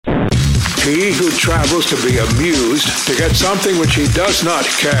He who travels to be amused, to get something which he does not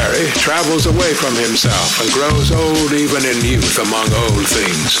carry, travels away from himself and grows old even in youth among old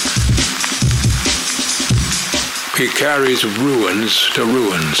things. He carries ruins to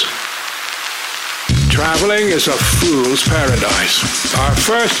ruins. Traveling is a fool's paradise. Our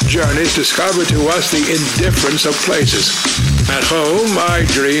first journeys discover to us the indifference of places. At home, I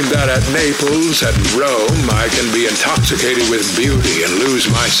dream that at Naples, at Rome, I can be intoxicated with beauty and lose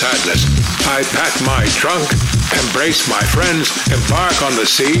my sadness. I pack my trunk, embrace my friends, embark on the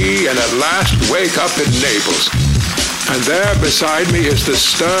sea, and at last wake up in Naples. And there beside me is the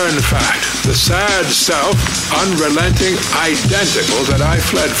stern fact, the sad self, unrelenting, identical that I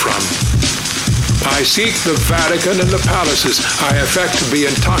fled from. I seek the Vatican and the palaces. I affect to be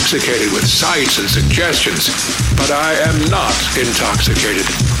intoxicated with sights and suggestions, but I am not intoxicated.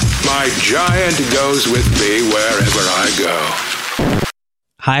 My giant goes with me wherever I go.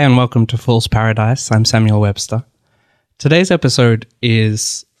 Hi and welcome to Fool's Paradise. I'm Samuel Webster. Today's episode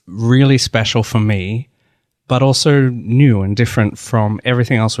is really special for me, but also new and different from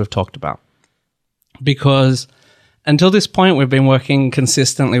everything else we've talked about. Because until this point, we've been working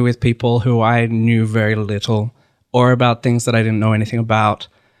consistently with people who I knew very little or about things that I didn't know anything about.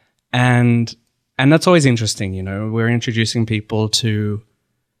 And that's always interesting, you know. We're introducing people to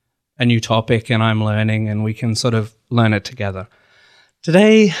a new topic and I'm learning and we can sort of learn it together.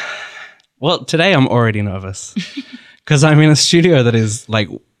 Today I'm already nervous because I'm in a studio that is like,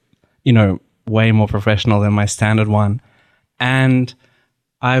 you know, way more professional than my standard one. And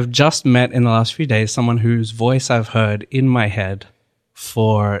I've just met in the last few days someone whose voice I've heard in my head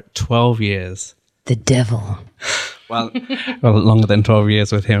for 12 years. The devil. Well, longer than 12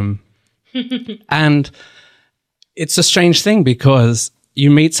 years with him. And it's a strange thing because you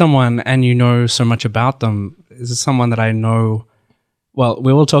meet someone and you know so much about them. This is someone that I know. Well,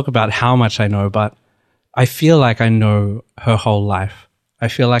 we will talk about how much I know, but I feel like I know her whole life. I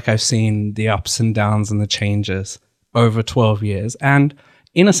feel like I've seen the ups and downs and the changes over 12 years. And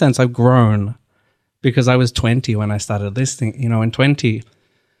in a sense, I've grown because I was 20 when I started this thing. You know, in 20,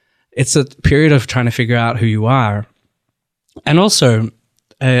 it's a period of trying to figure out who you are. And also,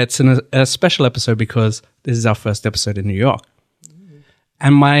 it's a special episode because this is our first episode in New York.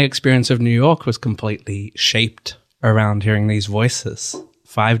 And my experience of New York was completely shaped around hearing these voices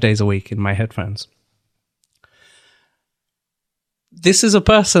 5 days a week in my headphones. This is a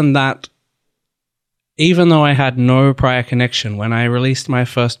person that, even though I had no prior connection, when I released my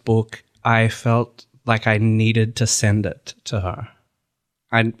first book, I felt like I needed to send it to her.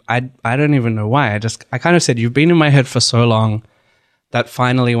 I don't even know why. I kind of said, you've been in my head for so long that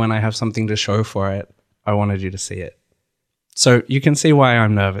finally when I have something to show for it, I wanted you to see it. So you can see why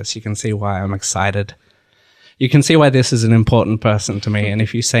I'm nervous. You can see why I'm excited. You can see why this is an important person to me. And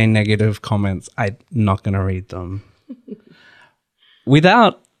if you say negative comments, I'm not going to read them.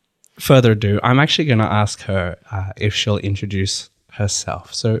 Without further ado, I'm actually going to ask her if she'll introduce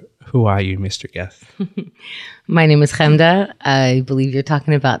herself. So who are you, Mr. Guest? My name is Chemda. I believe you're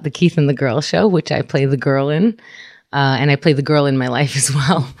talking about the Keith and the Girl show, which I play the girl in. And I play the girl in my life as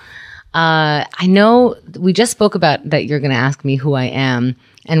well. I know we just spoke about that you're going to ask me who I am.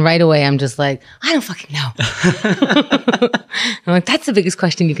 And right away, I'm just like, I don't fucking know. I'm like, that's the biggest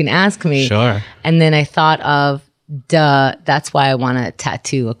question you can ask me. Sure. And then I thought of, duh, that's why I want to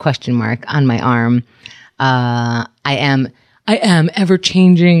tattoo a question mark on my arm. I am ever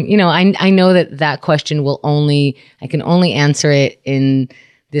changing. You know, I know that question I can only answer it in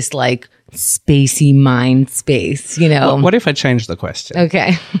this like spacey mind space, you know. What if I change the question?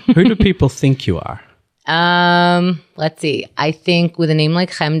 Okay. Who do people think you are? Let's see. I think with a name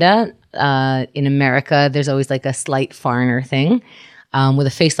like Chemda, in America, there's always like a slight foreigner thing. With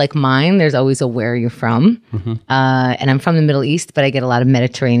a face like mine, there's always a where you're from. Mm-hmm. And I'm from the Middle East, but I get a lot of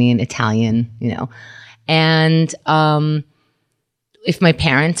Mediterranean, Italian, you know. And if my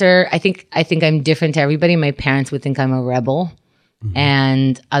parents are, I think I'm different to everybody. My parents would think I'm a rebel. Mm-hmm.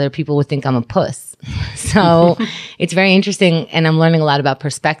 And other people would think I'm a puss. So it's very interesting, and I'm learning a lot about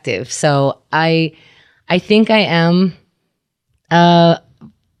perspective. So I think I am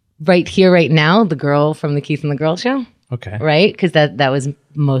right here, right now, the girl from the Keith and the Girl show. Okay. Right? Because that was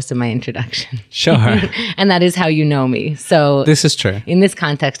most of my introduction. Sure. And that is how you know me. So this is true. In this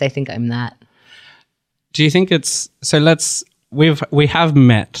context, I think I'm that. Do you think we have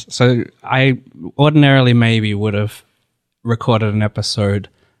met. So I ordinarily maybe would have recorded an episode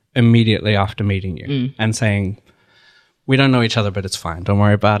immediately after meeting you and saying, we don't know each other, but it's fine. Don't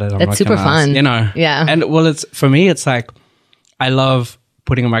worry about it. That's super fun. You know? Yeah. And well, for me, it's like, I love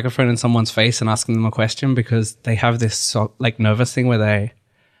putting a microphone in someone's face and asking them a question because they have this nervous thing where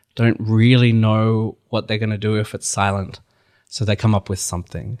don't really know what they're going to do if it's silent. So they come up with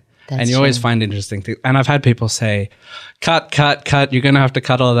something. And you always find interesting things. And I've had people say, cut, you're going to have to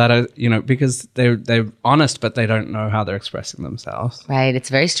cut all that, because they're honest, but they don't know how they're expressing themselves. Right. It's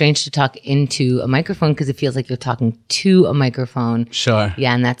very strange to talk into a microphone because it feels like you're talking to a microphone. Sure.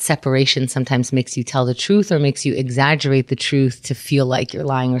 Yeah. And that separation sometimes makes you tell the truth or makes you exaggerate the truth to feel like you're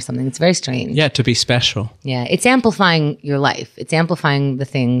lying or something. It's very strange. Yeah, to be special. Yeah. It's amplifying your life. It's amplifying the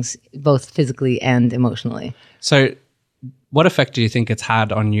things both physically and emotionally. So what effect do you think it's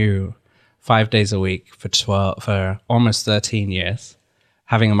had on you 5 days a week for almost 13 years,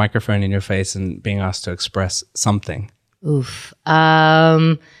 having a microphone in your face and being asked to express something? Oof.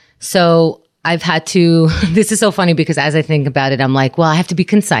 So I've had to, this is so funny because as I think about it, I'm like, well, I have to be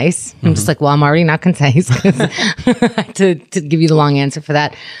concise. I'm just like, well, I'm already not concise to give you the long answer for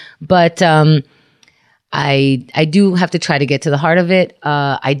that. But I do have to try to get to the heart of it.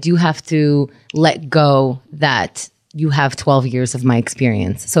 I do have to let go that you have 12 years of my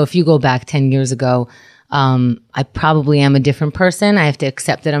experience. So if you go back 10 years ago, I probably am a different person. I have to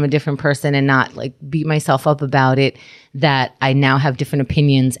accept that I'm a different person and not like beat myself up about it, that I now have different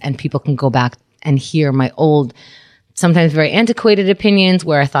opinions and people can go back and hear my old, sometimes very antiquated opinions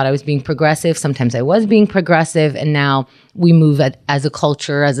where I thought I was being progressive. Sometimes I was being progressive. And now we move as a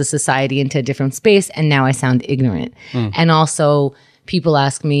culture, as a society into a different space. And now I sound ignorant. And also, people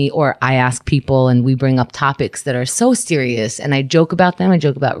ask me, or I ask people, and we bring up topics that are so serious. And I joke about them. I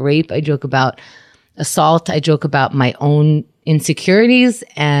joke about rape. I joke about assault. I joke about my own insecurities.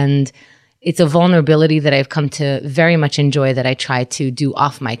 And it's a vulnerability that I've come to very much enjoy that I try to do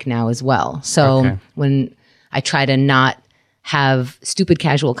off mic now as well. So when I try to not have stupid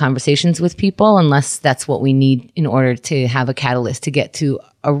casual conversations with people, unless that's what we need in order to have a catalyst to get to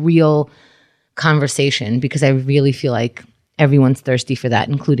a real conversation, because I really feel like everyone's thirsty for that,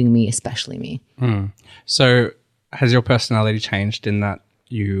 including me, especially me. So has your personality changed in that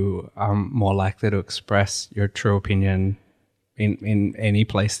you are more likely to express your true opinion in any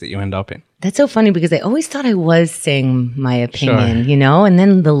place that you end up in? That's so funny because I always thought I was saying my opinion, and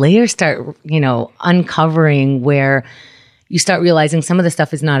then the layers start, uncovering where you start realizing some of the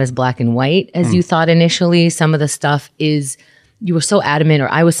stuff is not as black and white as you thought initially. Some of the stuff is, you were so adamant, or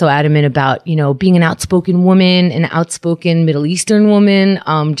I was so adamant about, being an outspoken woman, an outspoken Middle Eastern woman,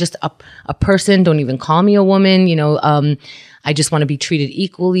 just a person. Don't even call me a woman. I just want to be treated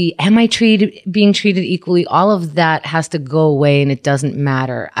equally. Am I being treated equally? All of that has to go away and it doesn't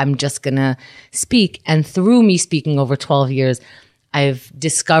matter. I'm just going to speak. And through me speaking over 12 years, I've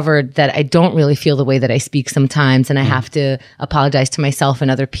discovered that I don't really feel the way that I speak sometimes. And I have to apologize to myself and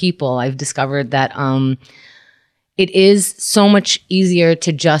other people. I've discovered that, it is so much easier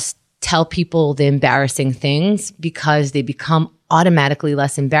to just tell people the embarrassing things because they become automatically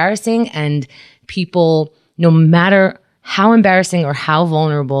less embarrassing. And people, no matter how embarrassing or how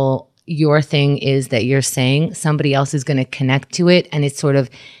vulnerable your thing is that you're saying, somebody else is going to connect to it. And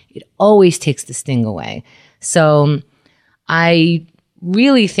it always takes the sting away. So I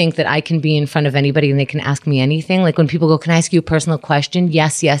really think that I can be in front of anybody and they can ask me anything. Like when people go, can I ask you a personal question?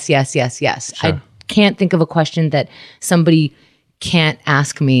 Yes. Sure. I can't think of a question that somebody can't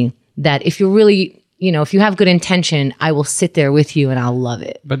ask me that if you're really, if you have good intention, I will sit there with you and I'll love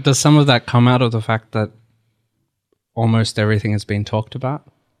it. But does some of that come out of the fact that almost everything has been talked about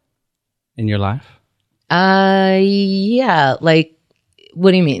in your life? Yeah. Like,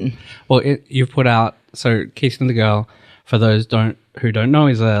 what do you mean? Well, you've put out, so Keith and the Girl, for those who don't know,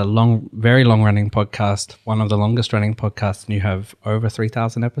 is a very long running podcast, one of the longest running podcasts, and you have over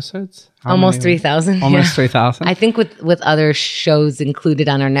 3,000 episodes. Almost 3,000. Almost 3,000. I think with other shows included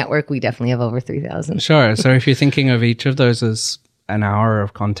on our network, we definitely have over 3,000. Sure. So if you're thinking of each of those as an hour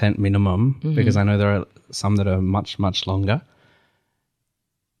of content minimum, because I know there are some that are much, much longer,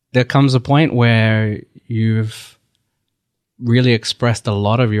 there comes a point where you've really expressed a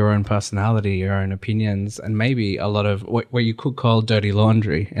lot of your own personality, your own opinions, and maybe a lot of what you could call dirty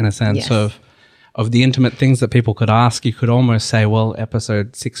laundry in a sense of the intimate things that people could ask. You could almost say, well,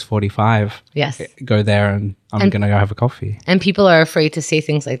 episode 645, go there and I'm going to go have a coffee. And people are afraid to say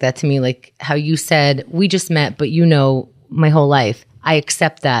things like that to me, like how you said, we just met, but my whole life. I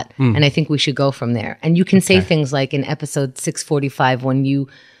accept that. And I think we should go from there. And you can say things like in episode 645 when you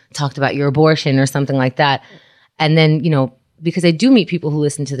talked about your abortion or something like that. And then, because I do meet people who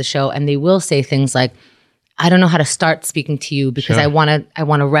listen to the show and they will say things like, I don't know how to start speaking to you because I want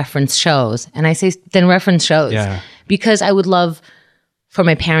to reference shows. And I say, then reference shows. Yeah. Because I would love for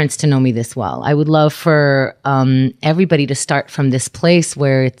my parents to know me this well. I would love for everybody to start from this place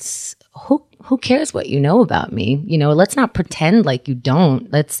where it's, who cares what you know about me? You know, let's not pretend like you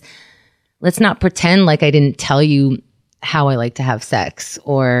don't. Let's not pretend like I didn't tell you how I like to have sex,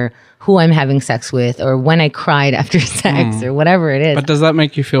 or who I'm having sex with, or when I cried after sex, or whatever it is. But does that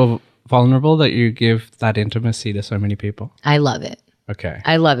make you feel vulnerable that you give that intimacy to so many people? I love it. Okay.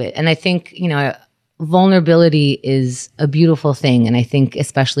 I love it. And I think, you know, vulnerability is a beautiful thing. And I think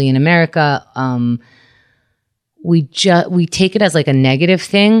especially in America, we take it as like a negative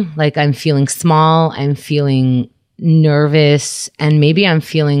thing. Like, I'm feeling small, I'm feeling nervous, and maybe I'm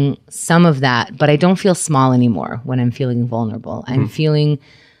feeling some of that, but I don't feel small anymore when I'm feeling vulnerable. I'm feeling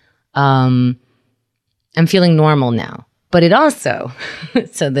normal now. But it also,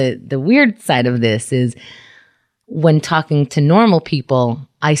 so the weird side of this is, when talking to normal people,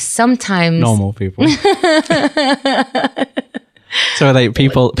 I sometimes... Normal people. So they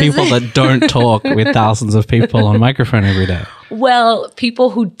people that don't talk with thousands of people on microphone every day. Well, people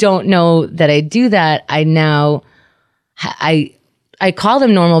who don't know that I do that, I call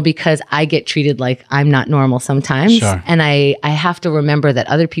them normal because I get treated like I'm not normal sometimes. Sure. And I have to remember that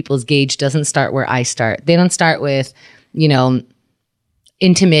other people's gauge doesn't start where I start. They don't start with, you know,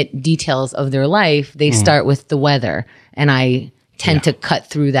 intimate details of their life. They start with the weather. And I tend to cut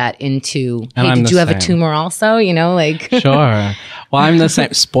through that into, hey, did you have a tumor also? You know, like. Sure. Well, I'm the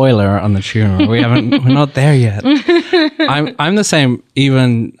same. Spoiler on the tumor. We're not there yet. I'm the same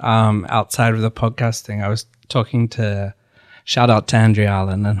even outside of the podcasting. I was talking to, shout out to Andrea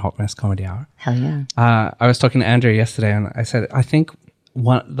Allen and Hot Mess Comedy Hour. Hell yeah. I was talking to Andrea yesterday, and I said, I think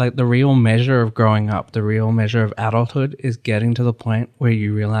the real measure of growing up, the real measure of adulthood is getting to the point where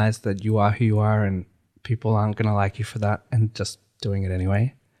you realize that you are who you are and people aren't going to like you for that, and just doing it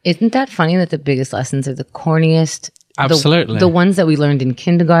anyway. Isn't that funny that the biggest lessons are the corniest? Absolutely. The ones that we learned in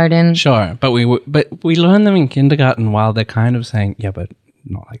kindergarten. Sure. But we learn them in kindergarten while they're kind of saying, yeah, but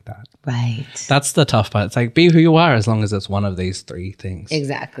not like that. Right. That's the tough part. It's like, be who you are as long as it's one of these three things.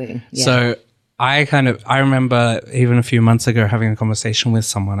 Exactly. Yeah. So I remember even a few months ago having a conversation with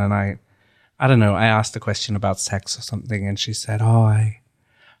someone, and I don't know, I asked a question about sex or something, and she said, oh, I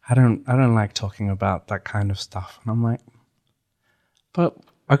don't like talking about that kind of stuff. And I'm like, but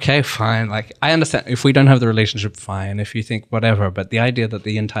okay, fine. Like, I understand if we don't have the relationship, fine. If you think whatever, but the idea that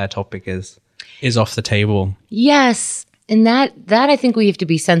the entire topic is off the table. Yes. And that I think we have to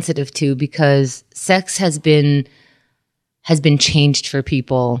be sensitive to, because sex has been changed for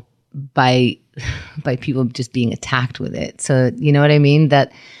people by people just being attacked with it. So, you know what I mean?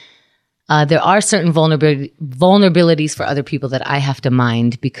 That there are certain vulnerabilities for other people that I have to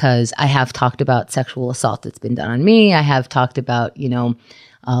mind, because I have talked about sexual assault that's been done on me. I have talked about, you know,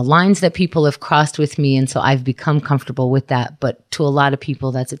 lines that people have crossed with me. And so I've become comfortable with that. But to a lot of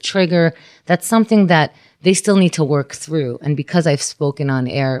people, that's a trigger. That's something that they still need to work through. And because I've spoken on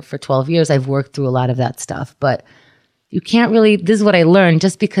air for 12 years, I've worked through a lot of that stuff. But you can't really, this is what I learned,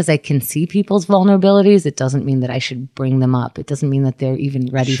 just because I can see people's vulnerabilities, it doesn't mean that I should bring them up. It doesn't mean that they're even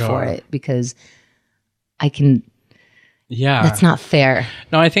ready for it, because I can, that's not fair.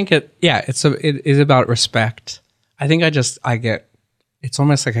 No, I think it is about respect. I think it's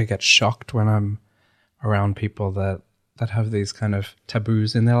almost like I get shocked when I'm around people that have these kind of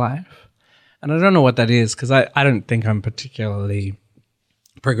taboos in their life. And I don't know what that is, because I don't think I'm particularly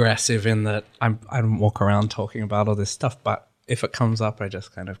progressive in that I don't walk around talking about all this stuff, but if it comes up, I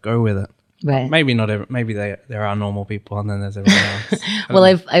just kind of go with it. Right. Maybe not. Maybe there are normal people, and then there's everyone else. Well,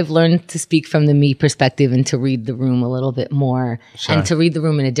 I've learned to speak from the me perspective and to read the room a little bit more, and to read the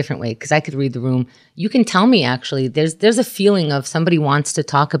room in a different way. Because I could read the room. You can tell me, actually, there's a feeling of somebody wants to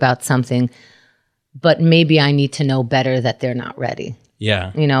talk about something, but maybe I need to know better that they're not ready.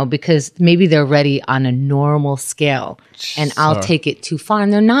 Yeah. You know, because maybe they're ready on a normal scale, and I'll take it too far,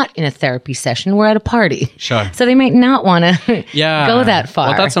 and they're not in a therapy session. We're at a party. Sure. So they might not want to go that far.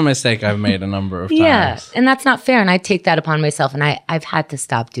 Well, that's a mistake I've made a number of times. Yeah. And that's not fair. And I take that upon myself. And I've had to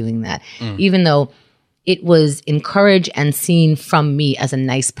stop doing that, even though it was encouraged and seen from me as a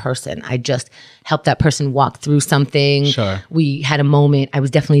nice person. I just helped that person walk through something. Sure. We had a moment. I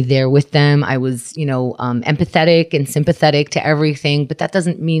was definitely there with them. I was, empathetic and sympathetic to everything, but that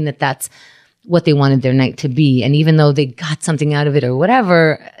doesn't mean that that's what they wanted their night to be. And even though they got something out of it or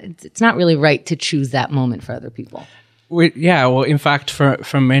whatever, it's not really right to choose that moment for other people. Well, in fact,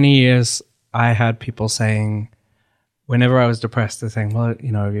 for many years, I had people saying, whenever I was depressed, they're saying, well,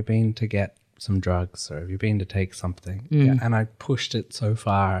 have you been to get some drugs, or have you been to take something? Yeah, and I pushed it so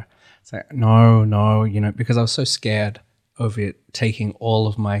far. It's like, no, because I was so scared of it taking all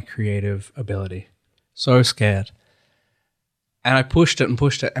of my creative ability. So scared. And I pushed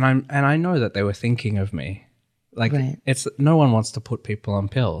it, and I know that they were thinking of me. Like Right. it's no one wants to put people on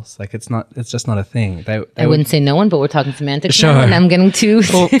pills. Like it's just not a thing. They I wouldn't say no one, but we're talking semantics Sure. now, and I'm getting too.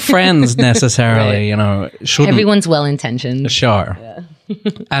 well, friends necessarily, Right. shouldn't. Everyone's well intentioned. Sure.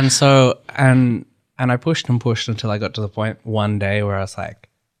 And so, and I pushed and pushed until I got to the point one day where I was like,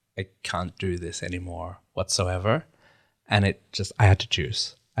 I can't do this anymore whatsoever. And I had to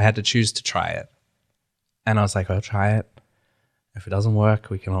choose. I had to choose to try it. And I was like, I'll try it. If it doesn't work,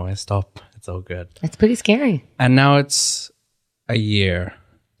 we can always stop. It's all good. It's pretty scary. And now it's a year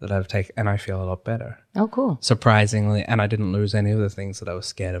that I've taken, and I feel a lot better. Oh, cool. Surprisingly, and I didn't lose any of the things that I was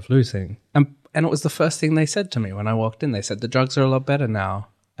scared of losing. And it was the first thing they said to me when I walked in. They said, the drugs are a lot better now,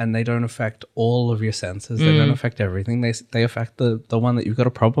 and they don't affect all of your senses. They don't affect everything. They affect the one that you've got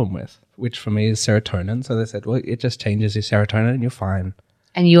a problem with, which for me is serotonin. So they said, well, it just changes your serotonin and you're fine.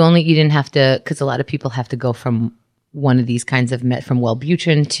 And you didn't have to, because a lot of people have to go from one of these kinds of from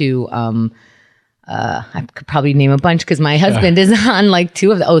Wellbutrin to, I could probably name a bunch because my husband is on like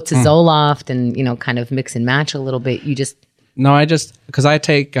two of the, to Zoloft and, kind of mix and match a little bit. No, because I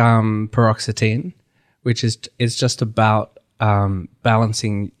take paroxetine, which is just about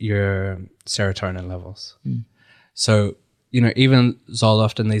balancing your serotonin levels. So, even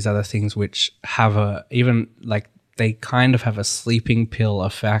Zoloft and these other things which have they kind of have a sleeping pill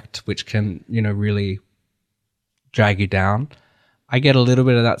effect, which can, really drag you down. I get a little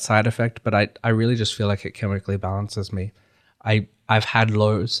bit of that side effect, but I really just feel like it chemically balances me. I've had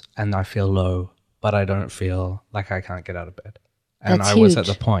lows and I feel low, but I don't feel like I can't get out of bed. And That's I was at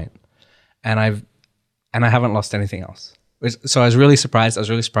huge. the point. And I haven't lost anything else. So I was really surprised. I was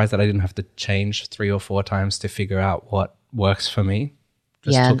really surprised that I didn't have to change 3 or 4 times to figure out what works for me.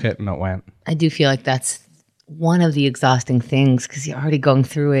 Just took it and it went. I do feel like that's one of the exhausting things because you're already going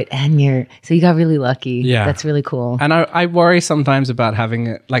through it so you got really lucky. Yeah. That's really cool. And I worry sometimes about having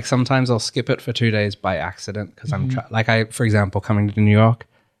it, like sometimes I'll skip it for 2 days by accident because for example, coming to New York,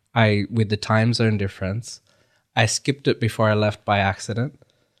 with the time zone difference, I skipped it before I left by accident.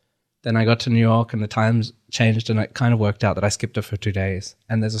 Then I got to New York and the times changed and it kind of worked out that I skipped it for 2 days.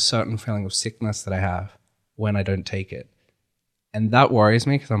 And there's a certain feeling of sickness that I have when I don't take it. And that worries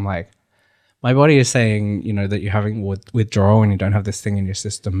me because I'm like, my body is saying, that you're having withdrawal and you don't have this thing in your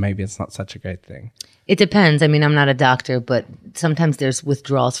system. Maybe it's not such a great thing. It depends. I mean, I'm not a doctor, but sometimes there's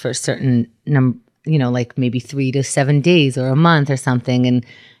withdrawals for a certain number, like maybe 3 to 7 days or a month or something. And,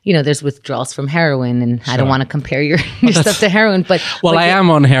 there's withdrawals from heroin. And I don't want to compare your stuff to heroin, but. Well, I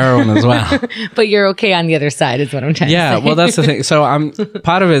am on heroin as well. But you're okay on the other side is what I'm trying to say. Yeah, well, that's the thing. So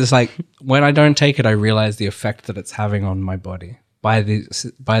part of it is like when I don't take it, I realize the effect that it's having on my body. By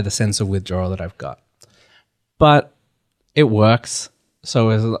the sense of withdrawal that I've got. But it works. So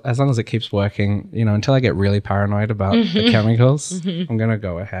as long as it keeps working, until I get really paranoid about the chemicals, I'm going to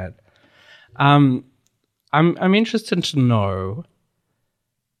go ahead. I'm interested to know,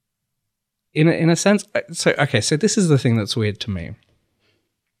 in a sense, so this is the thing that's weird to me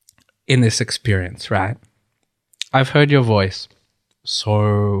in this experience, right? I've heard your voice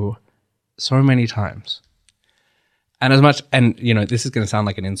so many times. And this is going to sound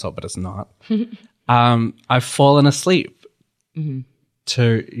like an insult, but it's not. I've fallen asleep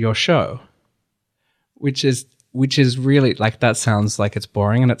to your show, which is really like, that sounds like it's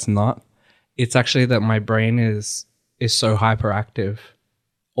boring and it's not. It's actually that my brain is so hyperactive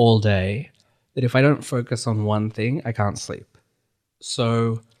all day that if I don't focus on one thing, I can't sleep.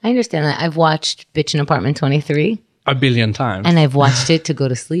 So I understand that. I've watched Bitchin' Apartment 23. 1 billion times. And I've watched it to go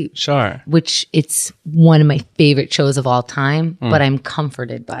to sleep. Sure. Which it's one of my favorite shows of all time, but I'm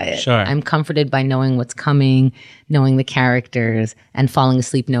comforted by it. Sure. I'm comforted by knowing what's coming, knowing the characters, and falling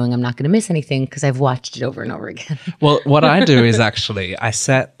asleep knowing I'm not going to miss anything because I've watched it over and over again. Well, what I do is actually I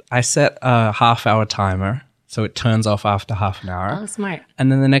set a half-hour timer so it turns off after half an hour. Oh, smart.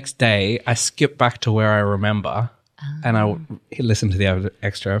 And then the next day I skip back to where I remember and I listen to the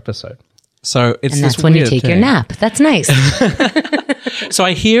extra episode. So it's And this that's when you weird take your thing. nap. That's nice. So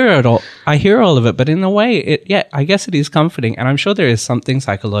I hear it all. I hear all of it, but in a way, I guess it is comforting. And I'm sure there is something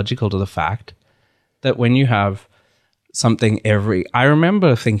psychological to the fact that when you have something I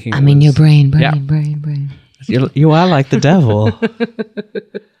remember thinking, I'm in your brain. Yeah. You are like the devil.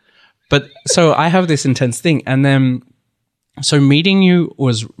 But so I have this intense thing. And then, so meeting you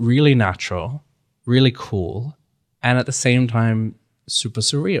was really natural, really cool, and at the same time, super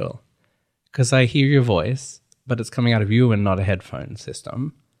surreal. Because I hear your voice, but it's coming out of you and not a headphone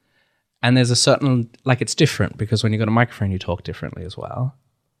system. And there's a certain, like, it's different because when you got a microphone, you talk differently as well.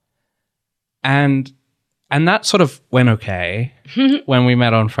 And that sort of went okay when we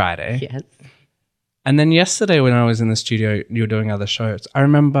met on Friday. Yes. And then yesterday when I was in the studio, you were doing other shows, I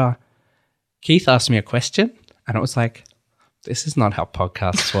remember Keith asked me a question And it was like, this is not how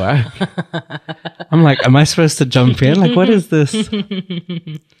podcasts work. I'm like, am I supposed to jump in? Like, what is this?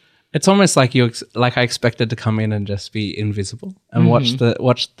 It's almost like I expected to come in and just be invisible and watch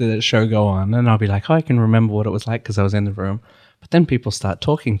the show go on, and I'll be like, oh, I can remember what it was like because I was in the room. But then people start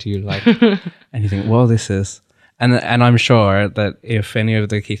talking to you, like, and you think, well, this is, and I'm sure that if any of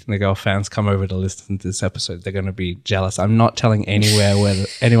the Keith and the Girl fans come over to listen to this episode, they're going to be jealous. I'm not telling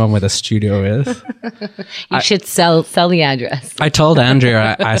anyone where the studio is. You should sell the address. I told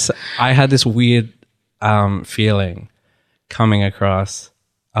Andrea I had this weird feeling coming across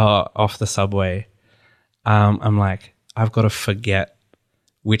off the subway. I'm like, I've got to forget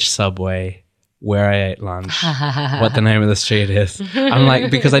which subway, where I ate lunch, what the name of the street is. I'm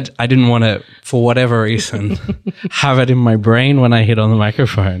like, because I didn't want to, for whatever reason, have it in my brain when I hit on the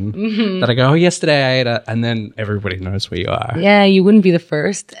microphone that I go, oh, yesterday I ate it, and then everybody knows where you are. Yeah, you wouldn't be the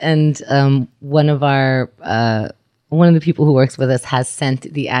first. And one of the people who works with us has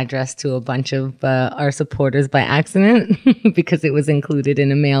sent the address to a bunch of our supporters by accident because it was included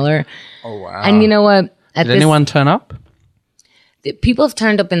in a mailer. Oh, wow. And you know what? Did anyone turn up? People have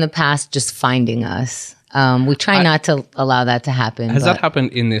turned up in the past just finding us. We try not to allow that to happen. Has that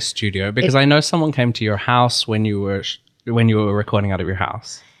happened in this studio? Because I know someone came to your house when you were recording out of your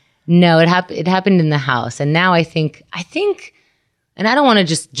house. No, it happened in the house. And now I think, and I don't want to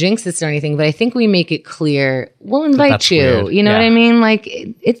just jinx this or anything, but I think we make it clear, we'll invite you. Weird. You know what I mean? Like,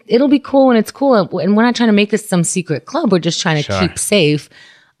 it'll be cool when it's cool. And we're not trying to make this some secret club. We're just trying to keep safe.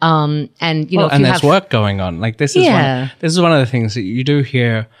 And you know, and there's work going on. Like this is one of the things that you do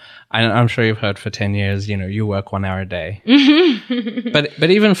here. And I'm sure you've heard for 10 years, you know, you work 1 hour a day. But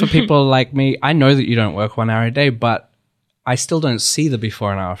even for people like me, I know that you don't work 1 hour a day, but I still don't see the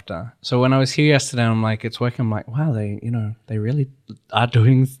before and after. So when I was here yesterday, I'm like, it's working. I'm like, wow, they really are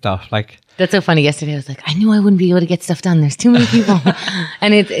doing stuff. Like, that's so funny. Yesterday I was like, I knew I wouldn't be able to get stuff done. There's too many people.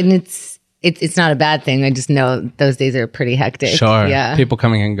 and it's not a bad thing. I just know those days are pretty hectic. Sure. Yeah. People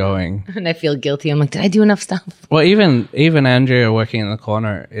coming and going. And I feel guilty. I'm like, did I do enough stuff? Well, even Andrea working in the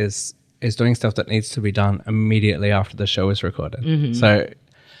corner is doing stuff that needs to be done immediately after the show is recorded. Mm-hmm. So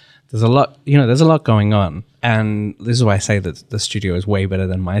there's a lot going on. And this is why I say that the studio is way better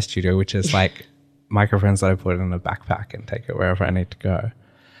than my studio, which is like microphones that I put in a backpack and take it wherever I need to go.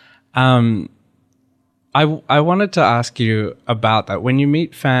 I wanted to ask you about that. When you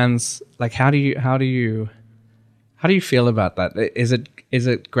meet fans, like how do you feel about that? Is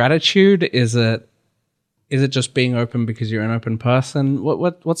it gratitude? Is it just being open because you're an open person?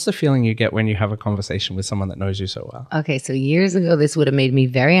 What's the feeling you get when you have a conversation with someone that knows you so well? Okay, so years ago, this would have made me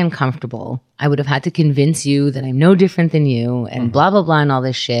very uncomfortable. I would have had to convince you that I'm no different than you and blah, blah, blah and all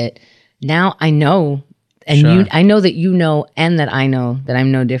this shit. Now I know, and I know that you know and that I know that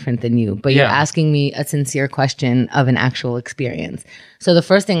I'm no different than you. But you're asking me a sincere question of an actual experience. So the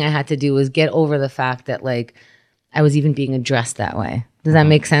first thing I had to do was get over the fact that like I was even being addressed that way. Does that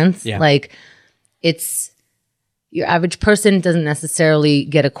make sense? Yeah. Like it's... Your average person doesn't necessarily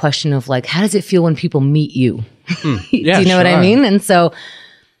get a question of like, how does it feel when people meet you? Do you know what I mean? And so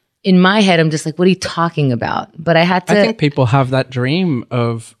in my head, I'm just like, what are you talking about? But I think people have that dream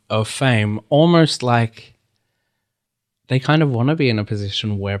of fame, almost like they kind of want to be in a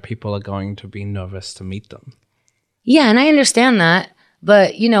position where people are going to be nervous to meet them. Yeah, and I understand that.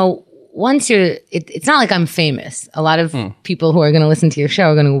 But, you know, once it's not like I'm famous. A lot of people who are going to listen to your show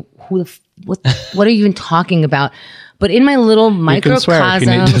are going to, what are you even talking about? But in my little microcosm,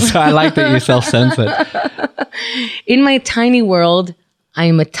 I like that you self-censored. In my tiny world, I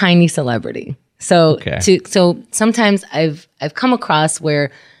am a tiny celebrity. So so sometimes I've come across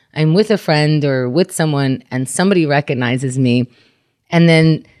where I'm with a friend or with someone and somebody recognizes me, and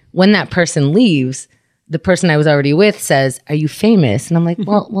then when that person leaves, the person I was already with says, "Are you famous?" And I'm like,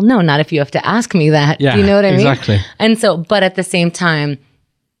 well, no, not if you have to ask me that. Yeah, you know what I mean? Exactly. And so, but at the same time,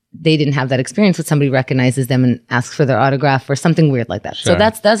 they didn't have that experience when somebody recognizes them and asks for their autograph or something weird like that. Sure. So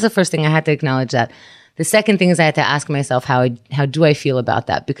that's the first thing I had to acknowledge that. The second thing is I had to ask myself, how do I feel about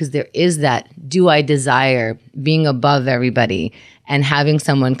that? Because there is that, do I desire being above everybody and having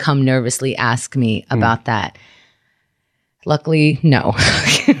someone come nervously ask me about that? Luckily, no.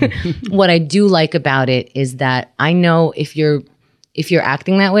 What I do like about it is that I know if you're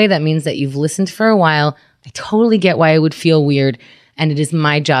acting that way, that means that you've listened for a while. I totally get why it would feel weird. And it is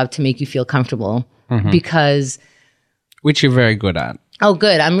my job to make you feel comfortable because... Which you're very good at. Oh,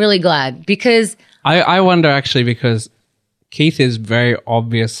 good. I'm really glad because... I wonder actually because Keith is very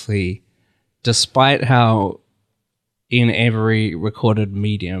obviously, despite how in every recorded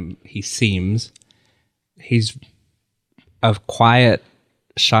medium he seems, he's a quiet,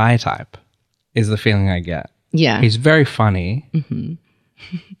 shy type is the feeling I get. Yeah. He's very funny. Mm-hmm.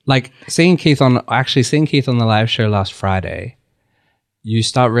 Like seeing Keith on the live show last Friday, you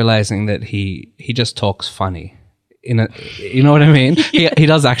start realizing that he just talks funny. You know what I mean? He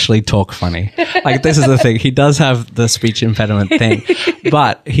does actually talk funny. Like, this is the thing. He does have the speech impediment thing,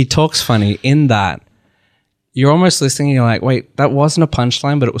 but he talks funny in that you're almost listening and you're like, wait, that wasn't a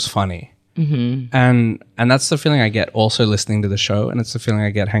punchline, but it was funny. Mm-hmm. And that's the feeling I get also listening to the show, and it's the feeling I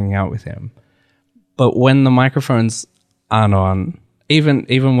get hanging out with him. But when the microphones aren't on, even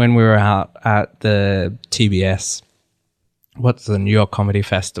when we were out at the TBS, what's the New York Comedy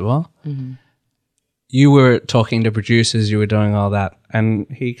Festival, mm-hmm. You were talking to producers, you were doing all that, and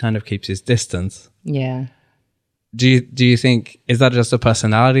he kind of keeps his distance. Yeah. Do you think, is that just a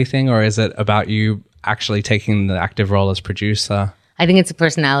personality thing, or is it about you actually taking the active role as producer? I think it's a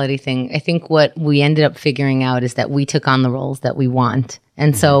personality thing. I think what we ended up figuring out is that we took on the roles that we want.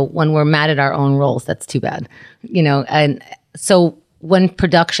 And so when we're mad at our own roles, that's too bad. And so when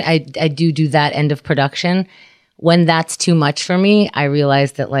production, I do that end of production. When that's too much for me, I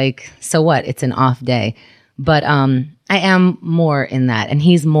realize that, like, so what? It's an off day. But I am more in that. And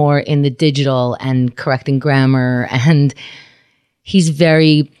he's more in the digital and correcting grammar. And he's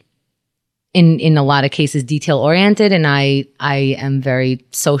very, in a lot of cases, detail oriented. And I am very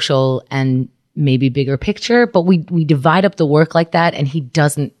social and maybe bigger picture. But we divide up the work like that. And he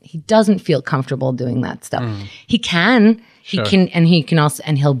doesn't feel comfortable doing that stuff. He can. Sure. He can also,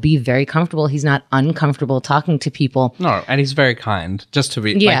 and he'll be very comfortable. He's not uncomfortable talking to people. No, and he's very kind. Just to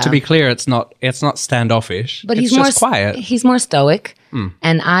be clear, it's not standoffish. But he's just more quiet. He's more stoic,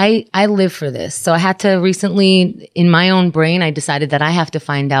 and I live for this. So I had to recently, in my own brain, I decided that I have to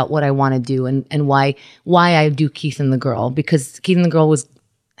find out what I want to do and why I do Keith and the Girl, because Keith and the Girl was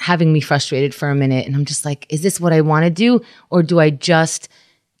having me frustrated for a minute, and I'm just like, is this what I want to do, or do I just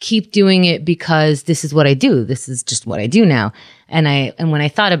keep doing it because this is what I do? This is just what I do now. And when I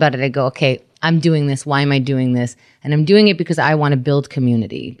thought about it, I go, okay, I'm doing this. Why am I doing this? And I'm doing it because I want to build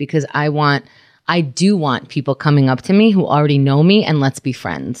community, because I do want people coming up to me who already know me and let's be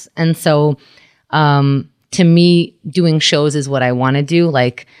friends. And so, to me, doing shows is what I want to do.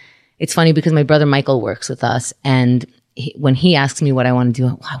 Like, it's funny because my brother Michael works with us, and when he asks me what I want to do,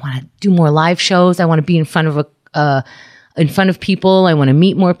 I want to do more live shows. I want to be in front of people. I want to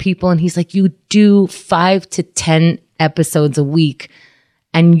meet more people. And he's like, you do 5 to 10 episodes a week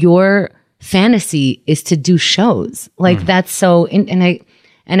and your fantasy is to do shows. Like that's so, and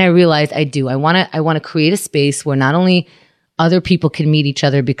I realized I do. I want to create a space where not only other people can meet each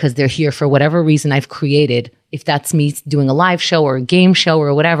other because they're here for whatever reason I've created. If that's me doing a live show or a game show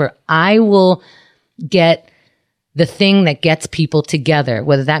or whatever, I will get the thing that gets people together,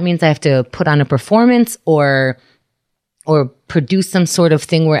 whether that means I have to put on a performance or produce some sort of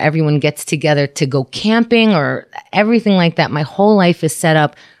thing where everyone gets together to go camping or everything like that. My whole life is set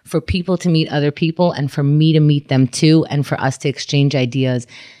up for people to meet other people and for me to meet them too, and for us to exchange ideas.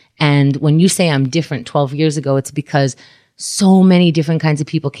 And when you say I'm different 12 years ago, it's because so many different kinds of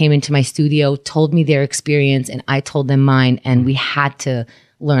people came into my studio, told me their experience, and I told them mine, and we had to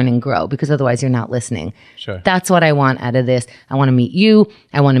learn and grow, because otherwise you're not listening. Sure. That's what I want out of this. I want to meet you.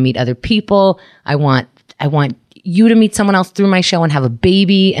 I want to meet other people. I want you to meet someone else through my show and have a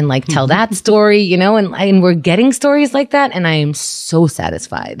baby and like tell that story, and we're getting stories like that, and I am so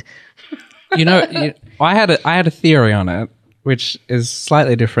satisfied. I had a theory on it, which is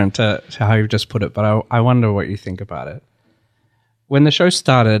slightly different to how you've just put it, but I wonder what you think about it. When the show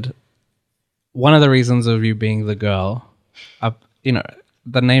started, one of the reasons of you being the girl,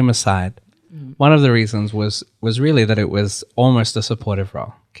 the name aside, one of the reasons was really that it was almost a supportive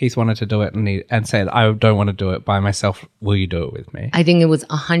role. Keith wanted to do it and said, I don't want to do it by myself. Will you do it with me? I think it was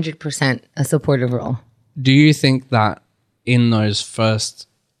 100% a supportive role. Do you think that in those first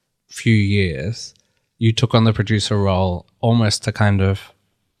few years, you took on the producer role almost to kind of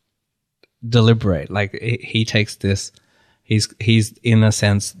deliberate? Like he takes this, he's in a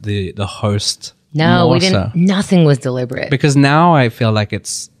sense the host. No, we didn't. Nothing was deliberate. Because now I feel like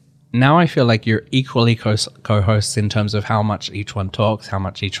you're equally co-hosts in terms of how much each one talks, how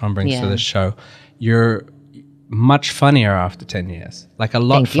much each one brings to the show. You're much funnier after 10 years, like a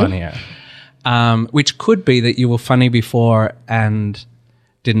lot funnier. Which could be that you were funny before and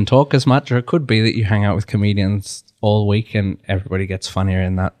didn't talk as much, or it could be that you hang out with comedians all week and everybody gets funnier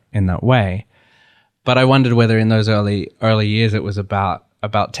in that way. But I wondered whether in those early years it was about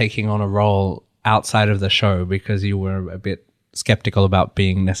taking on a role outside of the show because you were a bit skeptical about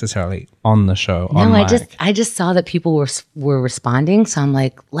being necessarily on the show. No, I just saw that people were responding, so I'm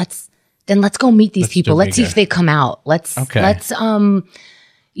like, let's go meet these people. Let's see if they come out. There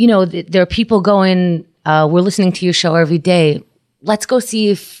are people going we're listening to your show every day. Let's go see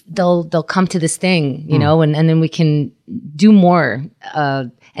if they'll come to this thing, you know, and then we can do more.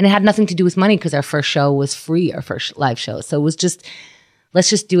 And it had nothing to do with money because our first show was free, our first live show. So it was just, let's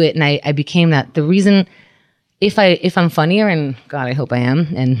just do it. And I became that. The reason, if I'm funnier, and God, I hope I am,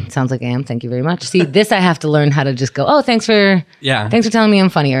 and it sounds like I am, thank you very much. See, this I have to learn how to just go, oh, thanks for telling me I'm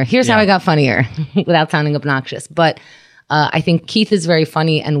funnier. Here's how I got funnier without sounding obnoxious. But I think Keith is very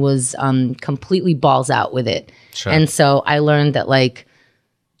funny and was completely balls out with it. Sure. And so I learned that, like,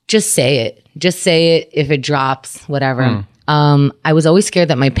 just say it. Just say it if it drops, whatever. I was always scared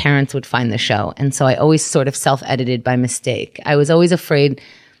that my parents would find the show. And so I always sort of self-edited by mistake. I was always afraid.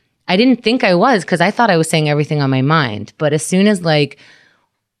 I didn't think I was because I thought I was saying everything on my mind. But as soon as, like,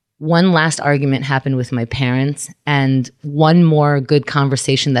 one last argument happened with my parents and one more good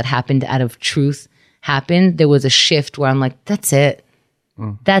conversation that happened out of truth happened, there was a shift where I'm like, that's it.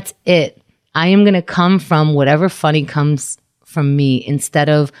 That's it. I am going to come from whatever funny comes from me instead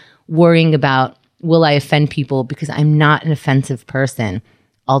of worrying about, will I offend people? Because I'm not an offensive person,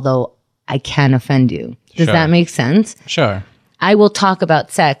 although I can offend you. Does that make sense? Sure. I will talk about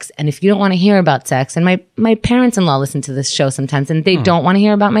sex, and if you don't want to hear about sex, and my parents-in-law listen to this show sometimes, and they don't want to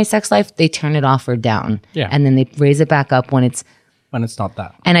hear about my sex life, they turn it off or down. Yeah. And then they raise it back up when it's not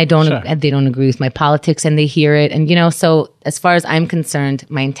that. And they don't agree with my politics, and they hear it. And, you know, so as far as I'm concerned,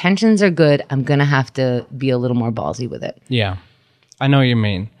 my intentions are good. I'm going to have to be a little more ballsy with it. Yeah. I know what you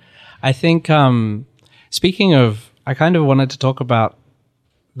mean. I think, speaking of, I kind of wanted to talk about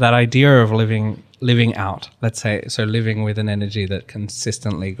that idea of living out, let's say, so living with an energy that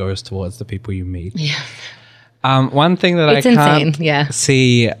consistently goes towards the people you meet. Yeah. One thing that I can't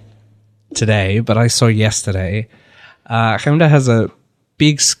see today, but I saw yesterday, Chemda has a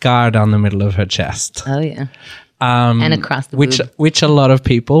big scar down the middle of her chest. Oh, yeah. And across the boob. Which a lot of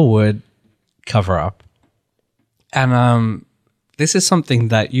people would cover up. And this is something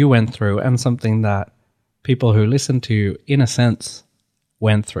that you went through and something that people who listen to you, in a sense,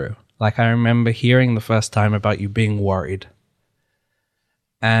 went through. Like, I remember hearing the first time about you being worried.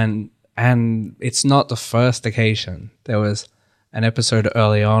 And it's not the first occasion. There was an episode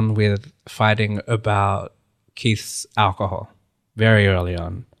early on with fighting about Keith's alcohol, very early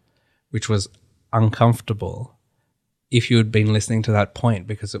on, which was uncomfortable if you had been listening to that point,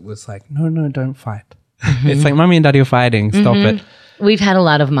 because it was like, no, don't fight. It's like, mommy and daddy are fighting. Stop it. We've had a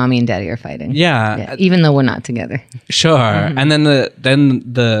lot of mommy and daddy are fighting. Yeah. Even though we're not together. Sure. And then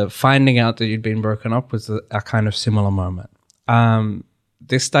the finding out that you'd been broken up was a kind of similar moment.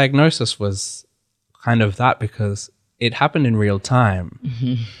 This diagnosis was kind of that because it happened in real time.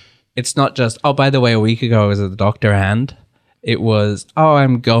 It's not just, oh, by the way, a week ago I was at the doctor and it was, oh,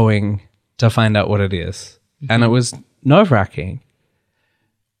 I'm going to find out what it is. And it was nerve-wracking,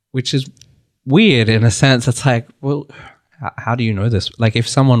 which is weird in a sense. It's like, well, how do you know this? Like, if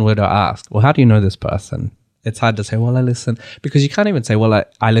someone were to ask, well, how do you know this person? It's hard to say, well, I listen. Because you can't even say, well,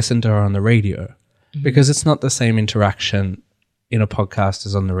 I listened to her on the radio. Because it's not the same interaction in a podcast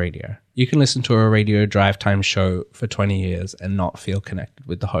as on the radio. You can listen to a radio drive time show for 20 years and not feel connected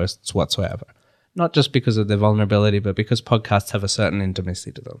with the hosts whatsoever. Not just because of their vulnerability, but because podcasts have a certain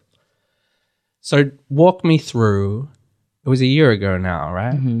intimacy to them. So walk me through, it was a year ago now,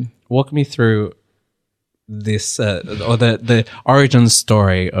 right? Walk me through this, or the origin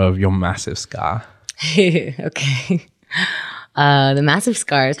story of your massive scar. Okay. The massive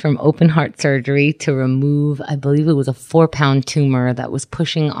scar is from open heart surgery to remove, I believe it was a 4-pound tumor that was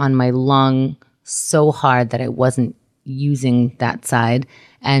pushing on my lung so hard that I wasn't using that side.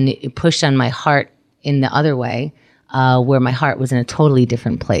 And it pushed on my heart in the other way, where my heart was in a totally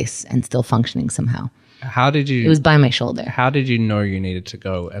different place and still functioning somehow. How did you... It was by my shoulder. How did you know you needed to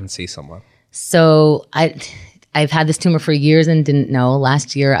go and see someone? So I've had this tumor for years and didn't know.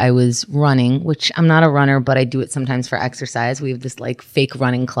 Last year I was running, which I'm not a runner, but I do it sometimes for exercise. We have this like fake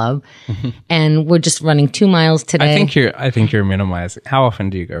running club and we're just running 2 miles today. I think you're minimizing. How often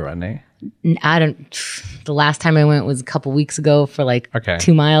do you go running? The last time I went was a couple weeks ago for like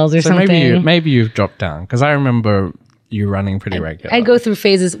 2 miles or something. Maybe you've dropped down, because I remember you running pretty regularly. I go through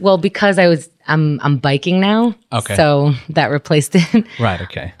phases. Well, because I'm biking now. Okay. So that replaced it. Right.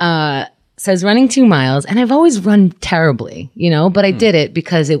 Okay. So I was running 2 miles, and I've always run terribly, but I did it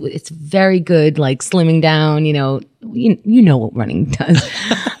because it's very good, like slimming down, you know what running does.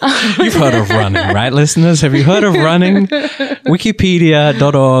 You've heard of running, right, listeners? Have you heard of running?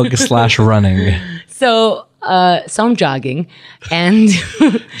 Wikipedia.org/running. So I'm jogging, and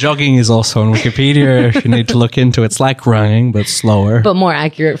jogging is also on Wikipedia if you need to look into it. It's like running, but slower. But more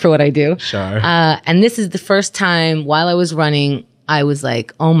accurate for what I do. Sure. And this is the first time while I was running, I was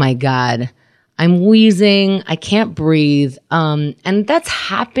like, oh my God, I'm wheezing. I can't breathe. And that's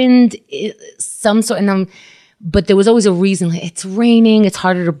happened some sort. But there was always a reason. Like, it's raining. It's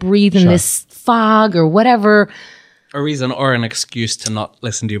harder to breathe in this fog or whatever. A reason or an excuse to not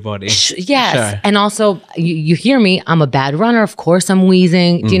listen to your body. Yes. Sure. And also, you hear me. I'm a bad runner. Of course, I'm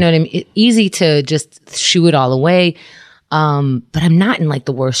wheezing. Do you know what I mean? Easy to just shoo it all away. But I'm not in like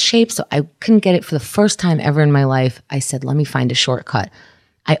the worst shape. So I couldn't get it for the first time ever in my life. I said, let me find a shortcut.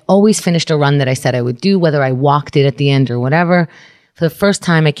 I always finished a run that I said I would do, whether I walked it at the end or whatever. For the first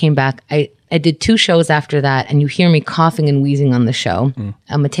time I came back, I did 2 shows after that, and you hear me coughing and wheezing on the show.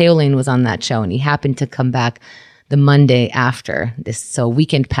 Matteo Lane was on that show, and he happened to come back the Monday after this. So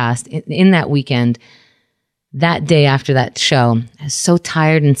weekend passed. In that weekend, that day after that show, I was so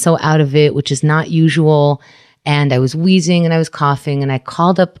tired and so out of it, which is not usual. And I was wheezing and I was coughing, and I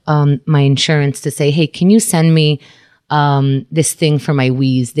called up my insurance to say, hey, can you send me this thing for my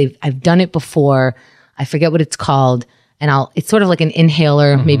wheeze? I've done it before. I forget what it's called. And it's sort of like an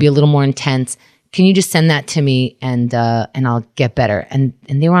inhaler, maybe a little more intense. Can you just send that to me and I'll get better? And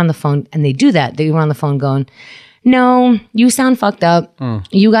they were on the phone, and they do that. They were on the phone going, no, you sound fucked up.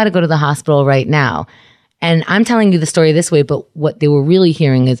 You got to go to the hospital right now. And I'm telling you the story this way, but what they were really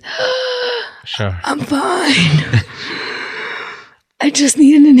hearing is, sure, I'm fine. I just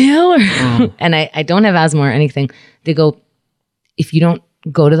need an inhaler. And I don't have asthma or anything. They go, if you don't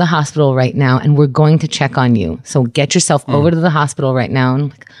go to the hospital right now, and we're going to check on you. So get yourself over to the hospital right now. And I'm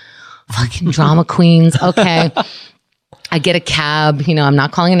like, fucking drama queens. Okay. I get a cab. You know, I'm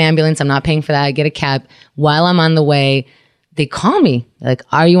not calling an ambulance. I'm not paying for that. I get a cab. While I'm on the way, they call me. Like,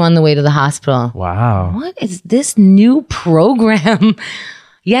 are you on the way to the hospital? Wow. What is this new program?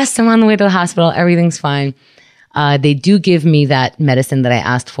 Yes, I'm on the way to the hospital. Everything's fine. They do give me that medicine that I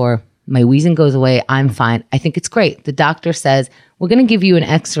asked for. My wheezing goes away. I'm fine. I think it's great. The doctor says, we're going to give you an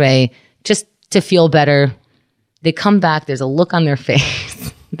x-ray just to feel better. They come back. There's a look on their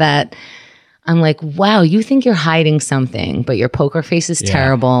face that I'm like, wow, you think you're hiding something, but your poker face is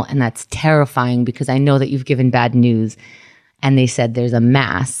terrible. And that's terrifying because I know that you've given bad news. And they said, there's a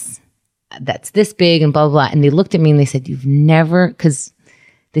mass that's this big and blah, blah, blah. And they looked at me and they said, you've never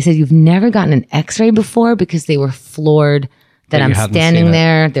gotten an x-ray before, because they were floored that I'm standing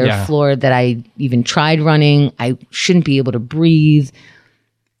there. They're floored that I even tried running. I shouldn't be able to breathe.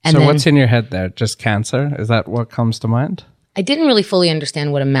 And so what's in your head there? Just cancer? Is that what comes to mind? I didn't really fully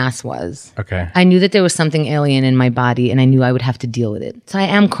understand what a mass was. Okay. I knew that there was something alien in my body, and I knew I would have to deal with it. So I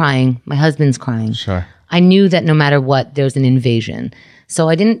am crying. My husband's crying. Sure. I knew that no matter what, there's an invasion. So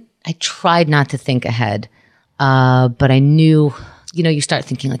I tried not to think ahead. But I knew, you know, you start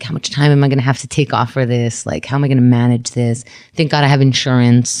thinking like, how much time am I going to have to take off for this? Like, how am I going to manage this? Thank God I have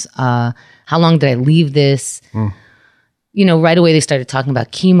insurance. How long did I leave this? You know, right away they started talking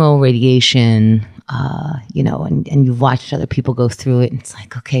about chemo, radiation, you know, and you've watched other people go through it. And it's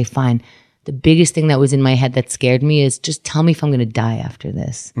like, okay, fine. The biggest thing that was in my head that scared me is just tell me if I'm going to die after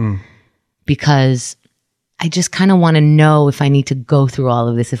this. Because I just kind of want to know if I need to go through all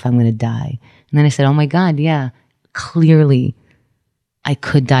of this, if I'm going to die. And then I said, oh my God, yeah, clearly I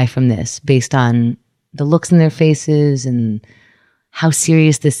could die from this based on the looks in their faces and how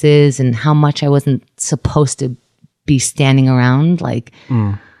serious this is and how much I wasn't supposed to be standing around. Like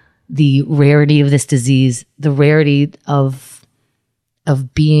the rarity of this disease, the rarity of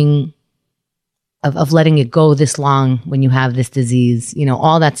being, of letting it go this long when you have this disease, you know,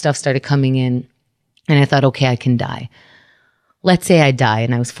 all that stuff started coming in. And I thought, okay, I can die. Let's say I die,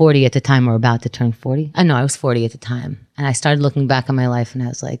 and I was 40 at the time, or about to turn 40. I was 40 at the time. And I started looking back on my life, and I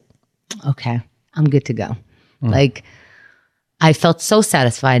was like, okay, I'm good to go. Like, I felt so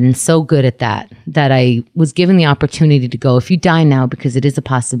satisfied and so good at that I was given the opportunity to go, if you die now, because it is a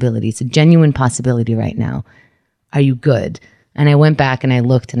possibility, it's a genuine possibility right now, are you good? And I went back and I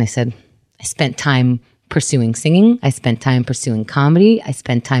looked and I said, I spent time pursuing singing. I spent time pursuing comedy. I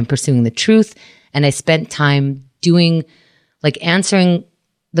spent time pursuing the truth. And I spent time doing, like, answering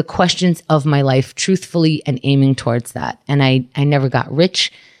the questions of my life truthfully and aiming towards that. And I never got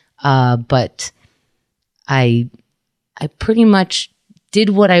rich, but I pretty much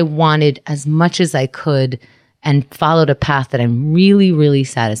did what I wanted as much as I could and followed a path that I'm really, really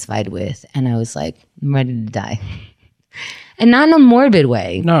satisfied with. And I was like, I'm ready to die. And not in a morbid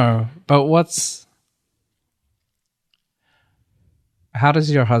way. No, but how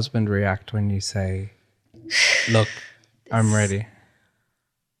does your husband react when you say, look, I'm ready?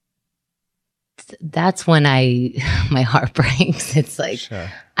 That's when my heart breaks. It's like,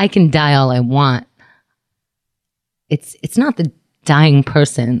 sure. I can die all I want. It's not the dying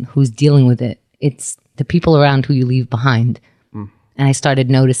person who's dealing with it. It's the people around who you leave behind. And And I started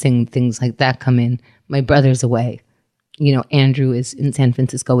noticing things like that come in. My brother's away. Andrew is in San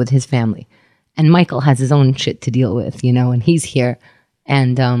Francisco with his family. And Michael has his own shit to deal with, and he's here.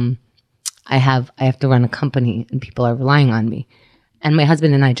 And I have to run a company and people are relying on me. And my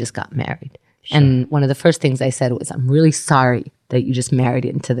husband and I just got married. Sure. And one of the first things I said was, I'm really sorry that you just married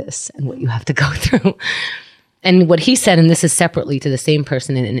into this and what you have to go through. And what he said, and this is separately to the same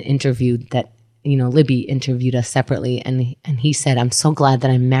person in an interview that, Libby interviewed us separately. And he said, I'm so glad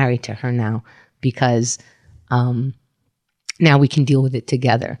that I'm married to her now because now we can deal with it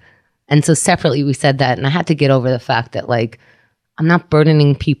together. And so separately we said that. And I had to get over the fact that I'm not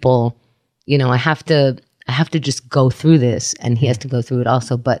burdening people. I have to just go through this and he has to go through it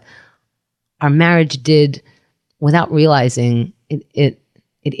also. But our marriage did, without realizing it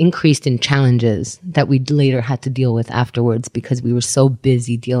increased in challenges that we later had to deal with afterwards because we were so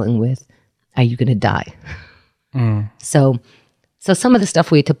busy dealing with, are you going to die? So some of the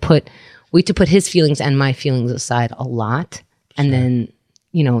stuff we had to put his feelings and my feelings aside a lot. And then,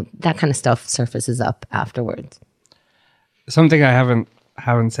 that kind of stuff surfaces up afterwards. Something I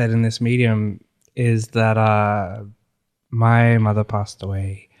haven't said in this medium is that my mother passed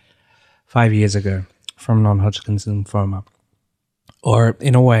away 5 years ago from non-Hodgkin's lymphoma, or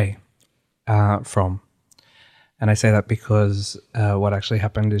in a way from. And I say that because what actually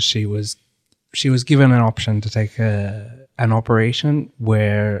happened is she was given an option to take an operation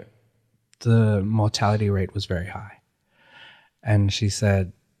where the mortality rate was very high. And she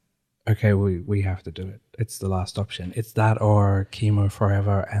said, okay, we have to do it. It's the last option. It's that or chemo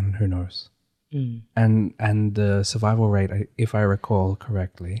forever and who knows. And the survival rate, if I recall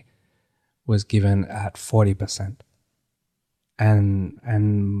correctly, was given at 40%.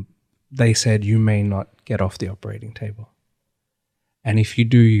 And they said you may not get off the operating table. And if you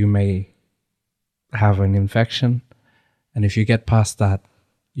do, you may have an infection. And if you get past that,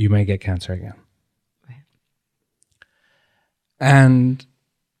 you may get cancer again. Right. And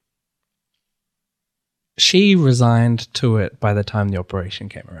she resigned to it by the time the operation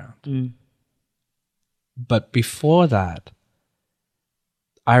came around. But before that,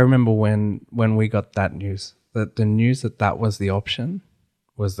 I remember when we got that news, that the news that was the option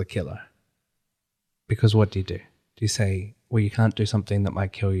was the killer. Because what do? Do you say, well, you can't do something that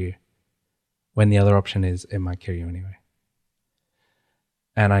might kill you when the other option is it might kill you anyway?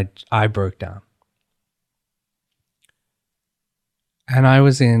 And I broke down. And I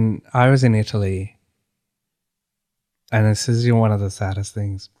was in Italy, and this is one of the saddest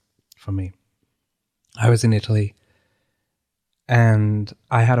things for me. I was in Italy, and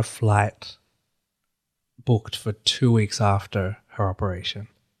I had a flight booked for 2 weeks after her operation.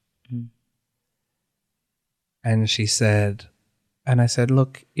 And she said, and I said,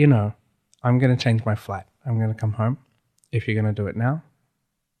 look, I'm going to change my flight. I'm going to come home. If you're going to do it now,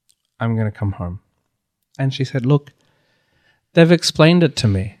 I'm going to come home. And she said, look, they've explained it to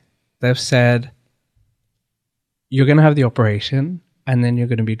me. They've said, you're going to have the operation and then you're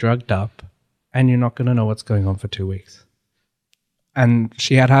going to be drugged up and you're not going to know what's going on for 2 weeks. And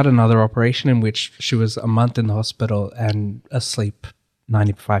she had another operation in which she was a month in the hospital and asleep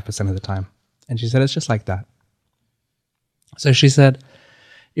 95% of the time. And she said, it's just like that. So she said,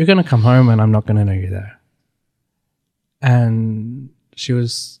 you're going to come home and I'm not going to know you're there. And she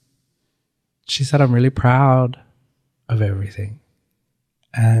said, I'm really proud of everything.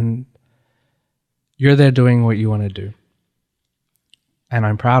 And you're there doing what you want to do. And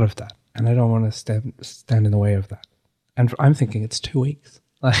I'm proud of that. And I don't want to stand in the way of that. And I'm thinking it's 2 weeks.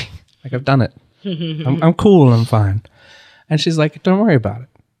 Like I've done it. I'm cool. I'm fine. And she's like, don't worry about it.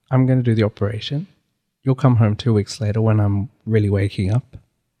 I'm going to do the operation. You'll come home 2 weeks later when I'm really waking up.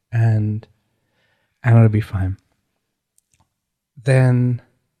 And it'll be fine. Then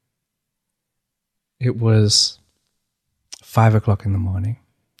it was 5 o'clock in the morning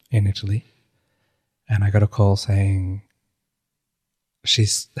in Italy. And I got a call saying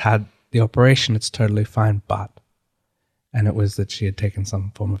she's had the operation. It's totally fine, but... And it was that she had taken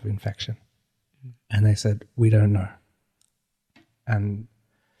some form of infection. And they said, we don't know. And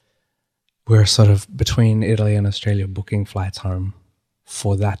we're sort of between Italy and Australia booking flights home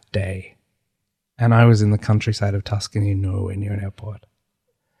for that day. And I was in the countryside of Tuscany, nowhere near an airport.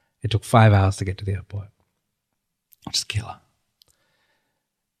 It took 5 hours to get to the airport. Just killer.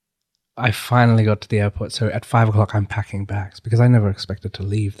 I finally got to the airport. So at 5 o'clock, I'm packing bags because I never expected to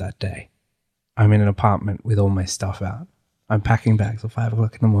leave that day. I'm in an apartment with all my stuff out. I'm packing bags at 5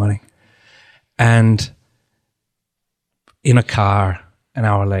 o'clock in the morning. And in a car an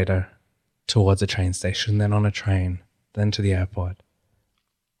hour later towards a train station, then on a train, then to the airport.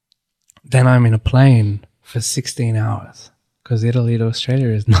 Then I'm in a plane for 16 hours because Italy to Australia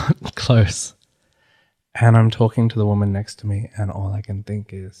is not close. And I'm talking to the woman next to me, and all I can think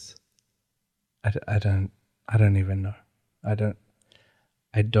is, I don't even know. I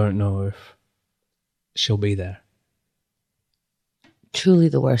don't know if she'll be there. Truly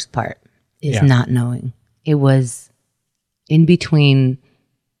the worst part is not knowing. It was in between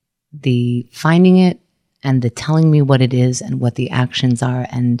the finding it and the telling me what it is and what the actions are.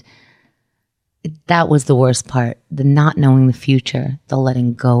 And that was the worst part. The not knowing the future, the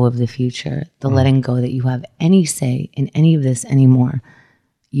letting go of the future, the letting go that you have any say in any of this anymore.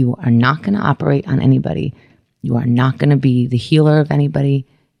 You are not going to operate on anybody. You are not going to be the healer of anybody.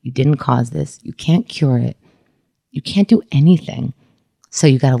 You didn't cause this. You can't cure it. You can't do anything. So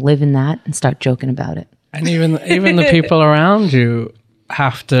you got to live in that and start joking about it. And even the people around you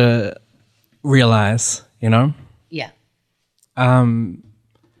have to realize, you know? Yeah.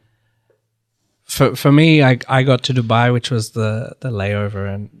 For me, I got to Dubai, which was the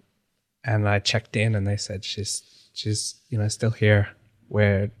layover, and I checked in, and they said she's still here.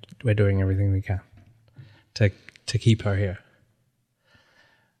 We're doing everything we can to keep her here.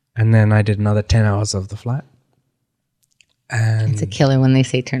 And then I did another 10 hours of the flight. And it's a killer when they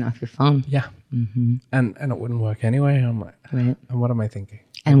say turn off your phone. Yeah. Mm-hmm. And it wouldn't work anyway. I'm like, right. And what am I thinking?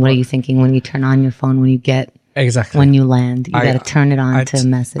 And what are you thinking when you turn on your phone, when you get... Exactly. When you land, you got to turn it on to a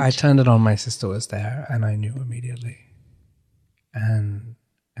message. I turned it on. My sister was there, and I knew immediately. And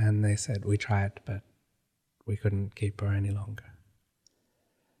they said, we tried, but we couldn't keep her any longer.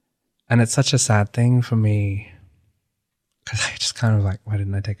 And it's such a sad thing for me, because I just kind of like, why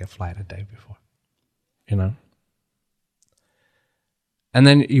didn't I take a flight a day before? You know? And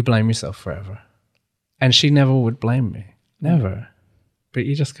then you blame yourself forever. And she never would blame me. Never. But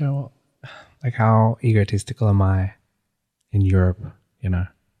you just go, well, like, how egotistical am I in Europe, you know,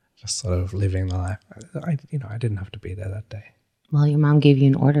 just sort of living the life. I didn't have to be there that day. Well, your mom gave you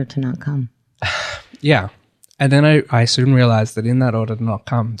an order to not come. Yeah. And then I soon realized that in that order to not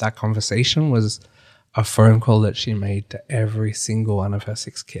come, that conversation was a phone call that she made to every single one of her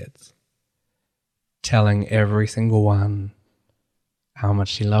 6 kids, telling every single one how much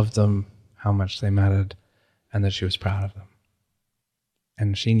she loved them, how much they mattered, and that she was proud of them.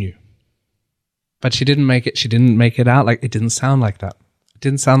 And she knew. But she didn't make it out. Like, it didn't sound like that. It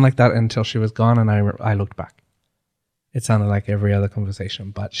didn't sound like that until she was gone, and I looked back. It sounded like every other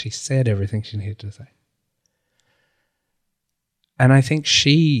conversation, but she said everything she needed to say. And I think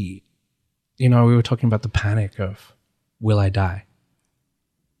she, we were talking about the panic of, will I die?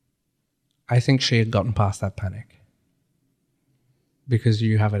 I think she had gotten past that panic. Because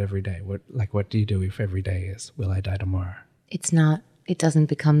you have it every day. What do you do if every day is, will I die tomorrow? It's not. It doesn't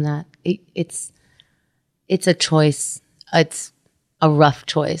become that. It's a choice. It's a rough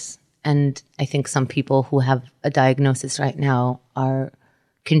choice. And I think some people who have a diagnosis right now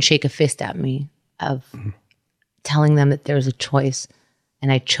can shake a fist at me of telling them that there's a choice.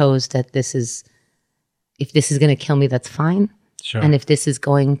 And I chose that if this is going to kill me, that's fine. Sure. And if this is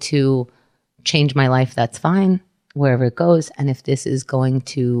going to change my life, that's fine, wherever it goes. And if this is going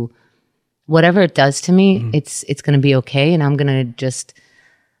to, whatever it does to me, it's going to be okay. And I'm going to just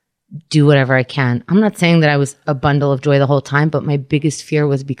do whatever I can. I'm not saying that I was a bundle of joy the whole time, but my biggest fear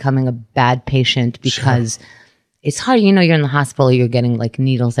was becoming a bad patient, because it's hard. You're in the hospital, you're getting like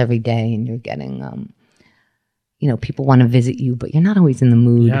needles every day, and you're getting, people want to visit you, but you're not always in the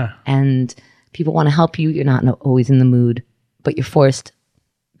mood. Yeah. And people want to help you. You're not always in the mood, but you're forced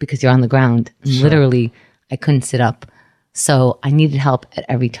because you're on the ground. Sure. Literally, I couldn't sit up. So I needed help at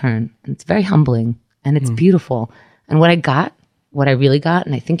every turn. And it's very humbling, and it's beautiful. And what I really got,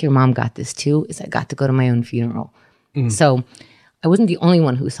 and I think your mom got this too, is I got to go to my own funeral. So I wasn't the only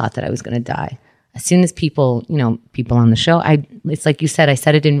one who thought that I was going to die. As soon as people on the show, it's like you said, I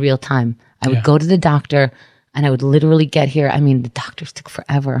said it in real time. I would go to the doctor, and I would literally get here. I mean, the doctors took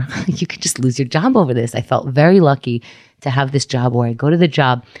forever. You could just lose your job over this. I felt very lucky to have this job where I go to the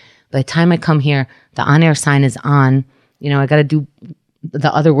job. By the time I come here, the on-air sign is on. I got to do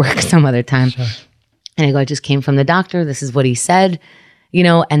the other work some other time. Sure. And I go, I just came from the doctor. This is what he said,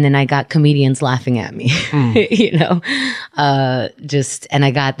 and then I got comedians laughing at me, and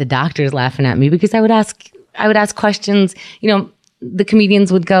I got the doctors laughing at me because I would ask questions. The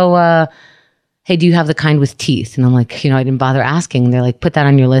comedians would go, hey, do you have the kind with teeth? And I'm like, I didn't bother asking. And they're like, put that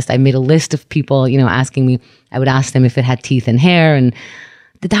on your list. I made a list of people, asking me. I would ask them if it had teeth and hair, and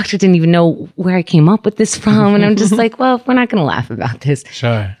the doctor didn't even know where I came up with this from. And I'm just like, well, we're not going to laugh about this.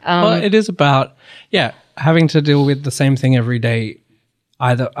 Sure. Well, it is about, having to deal with the same thing every day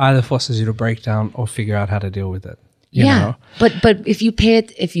either forces you to break down or figure out how to deal with it. You know? But if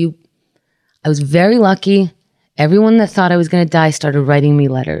you I was very lucky. everyone that thought I was going to die started writing me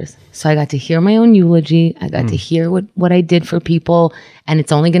letters. So I got to hear my own eulogy. I got to hear what I did for people. And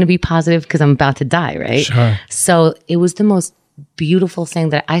it's only going to be positive because I'm about to die, right? Sure. So it was the most beautiful thing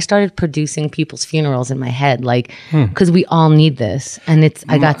that I started producing people's funerals in my head, like, because we all need this. And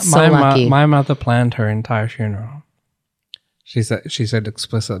I got so lucky. My mother planned her entire funeral. She said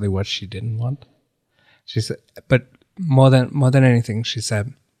explicitly what she didn't want. She said, but more than anything, she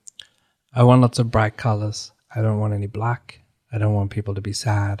said, I want lots of bright colors. I don't want any black. I don't want people to be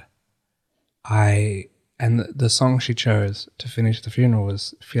sad. And the song she chose to finish the funeral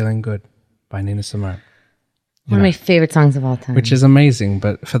was Feeling Good by Nina Simone. One of my favorite songs of all time. Which is amazing,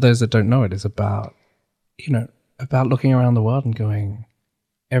 but for those that don't know, it is about looking around the world and going,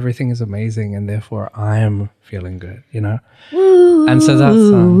 everything is amazing and therefore I am feeling good, Woo, and so that's...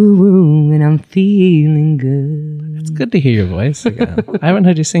 and I'm feeling good. It's good to hear your voice again. I haven't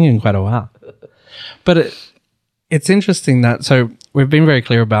heard you sing in quite a while. But it's interesting that... So we've been very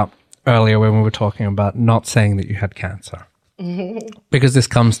clear about earlier when we were talking about not saying that you had cancer. Because this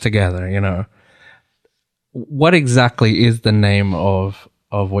comes together, What exactly is the name of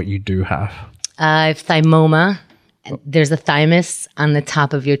what you do have? I have thymoma. There's a thymus on the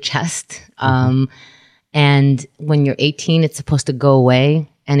top of your chest. And when you're 18, it's supposed to go away.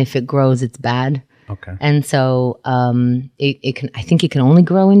 And if it grows, it's bad. Okay. And so I think it can only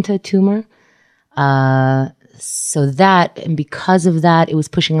grow into a tumor. And because of that, it was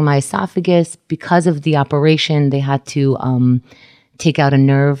pushing in my esophagus. Because of the operation, they had to take out a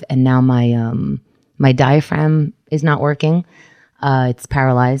nerve. And now my diaphragm is not working. It's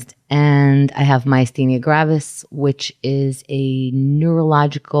paralyzed. And I have myasthenia gravis, which is a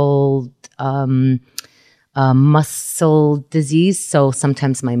neurological muscle disease. So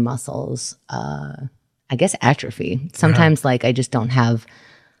sometimes my muscles, I guess, atrophy. Sometimes I just don't have...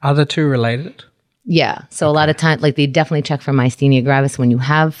 Are the two related? Yeah. So a lot of times, they definitely check for myasthenia gravis when you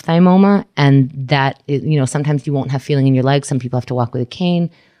have thymoma. And that, sometimes you won't have feeling in your legs. Some people have to walk with a cane.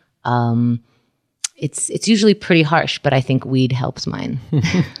 It's usually pretty harsh, but I think weed helps mine.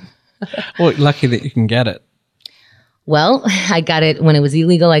 Well, lucky that you can get it. Well, I got it when it was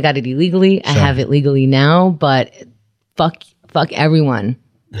illegal. I got it illegally. Sure. I have it legally now, but fuck everyone.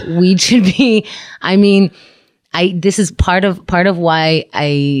 Weed should be. I mean, this is part of why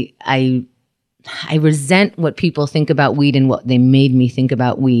I resent what people think about weed and what they made me think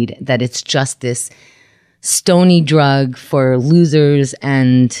about weed. That it's just this stony drug for losers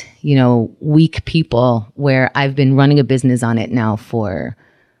and, weak people, where I've been running a business on it now for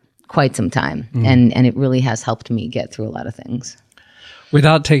quite some time. And it really has helped me get through a lot of things.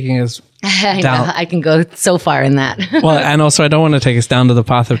 Without taking us down. I can go so far in that. Well, and also I don't want to take us down to the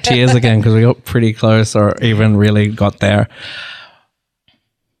path of tears again, because we got pretty close or even really got there.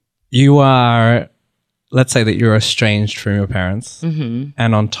 You are, let's say that you're estranged from your parents. Mm-hmm.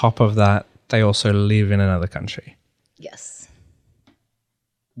 And on top of that, they also live in another country. Yes.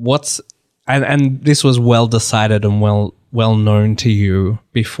 And this was well decided and well known to you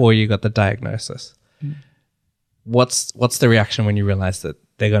before you got the diagnosis. Mm. What's the reaction when you realize that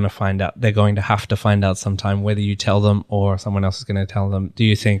they're going to find out? They're going to have to find out sometime, whether you tell them or someone else is going to tell them. Do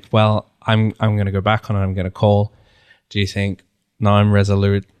you think, well, I'm going to go back on it, I'm going to call? Do you think, no, I'm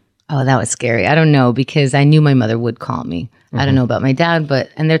resolute? Oh, that was scary. I don't know, because I knew my mother would call me. Mm-hmm. I don't know about my dad,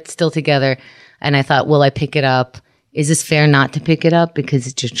 and they're still together. And I thought, will I pick it up? Is this fair not to pick it up because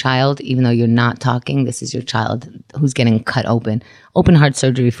it's your child, even though you're not talking? This is your child who's getting cut open. Open heart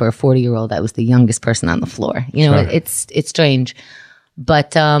surgery for a 40-year-old. I was the youngest person on the floor. Sure. It's strange.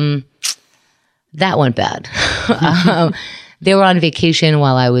 But that went bad. They were on vacation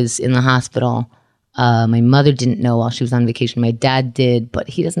while I was in the hospital. My mother didn't know while she was on vacation. My dad did, but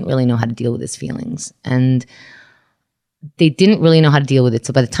he doesn't really know how to deal with his feelings. And they didn't really know how to deal with it.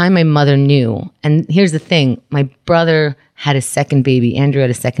 So by the time my mother knew, and here's the thing, my brother had a second baby. Andrew had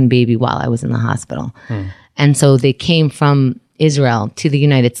a second baby while I was in the hospital. And so they came from Israel to the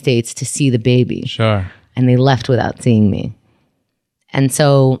United States to see the baby. Sure. And they left without seeing me. And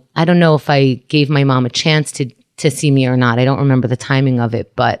so I don't know if I gave my mom a chance to see me or not. I don't remember the timing of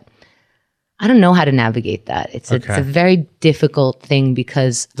it, but I don't know how to navigate that. It's a very difficult thing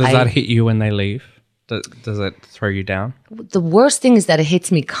because Does that hit you when they leave? Does it throw you down? The worst thing is that it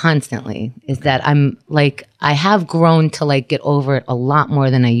hits me constantly, is that I'm I have grown to get over it a lot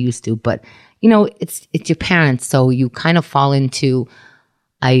more than I used to. But, it's your parents. So you kind of fall into,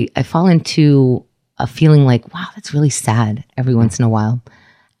 I fall into a feeling like, wow, that's really sad every once in a while.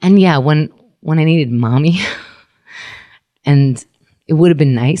 And yeah, when I needed mommy and it would have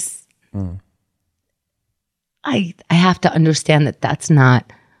been nice, I have to understand that that's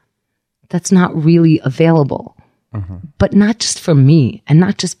not really available. but not just for me and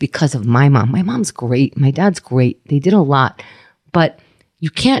not just because of my mom. My mom's great. My dad's great. They did a lot. But you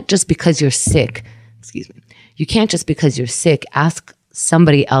can't just because you're sick, you can't just because you're sick ask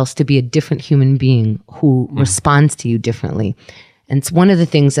somebody else to be a different human being who responds to you differently. And it's one of the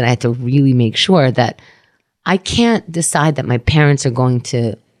things that I had to really make sure that I can't decide that my parents are going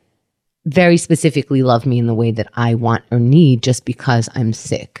to very specifically love me in the way that I want or need just because I'm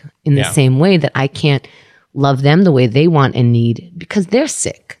sick. In the same way that I can't love them the way they want and need because they're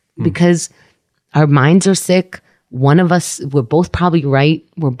sick, because our minds are sick. One of us, we're both probably right.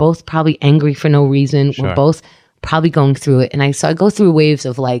 We're both probably angry for no reason. We're both probably going through it. And I go through waves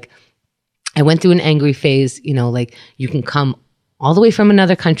of like, I went through an angry phase, like you can come all the way from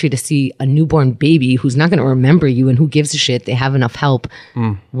another country to see a newborn baby who's not going to remember you and who gives a shit. They have enough help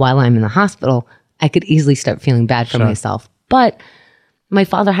while I'm in the hospital. I could easily start feeling bad for myself. But my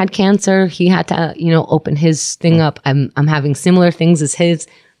father had cancer. He had to, open his thing up. I'm having similar things as his,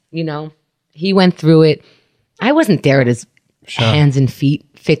 he went through it. I wasn't there at his hands and feet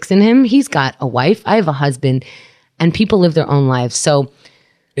fixing him. He's got a wife. I have a husband, and people live their own lives. So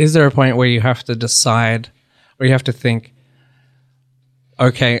is there a point where you have to decide, or you have to think,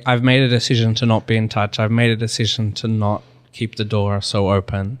 okay, I've made a decision to not be in touch. I've made a decision to not keep the door so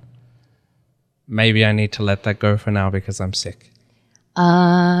open. Maybe I need to let that go for now because I'm sick.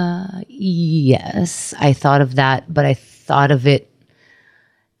 Yes, I thought of that, but I thought of it.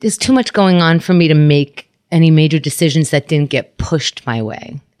 There's too much going on for me to make any major decisions that didn't get pushed my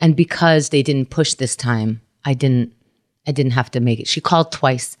way. And because they didn't push this time, I didn't have to make it. She called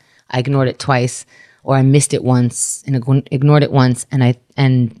twice. I ignored it twice, or I missed it once and ignored it once.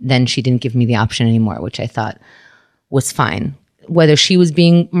 And then she didn't give me the option anymore, which I thought was fine. Whether she was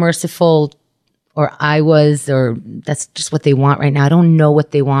being merciful or I was, or that's just what they want right now. I don't know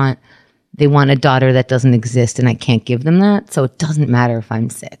what they want. They want a daughter that doesn't exist, and I can't give them that. So it doesn't matter if I'm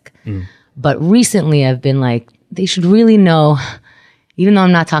sick. But recently I've been like, they should really know, even though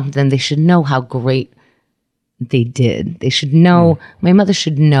I'm not talking to them, they should know how great they did. They should know, my mother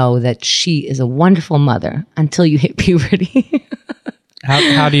should know that she is a wonderful mother until you hit puberty.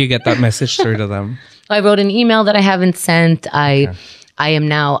 How do you get that message through to them? I wrote an email that I haven't sent. I'm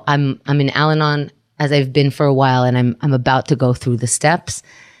in Al-Anon as I've been for a while, and I'm about to go through the steps.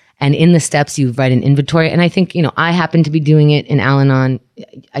 And in the steps, you write an inventory. And I think, I happen to be doing it in Al-Anon.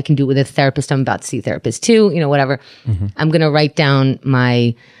 I can do it with a therapist. I'm about to see a therapist too, whatever. I'm going to write down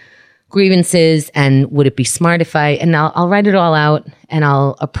my grievances, and would it be smart if and I'll write it all out, and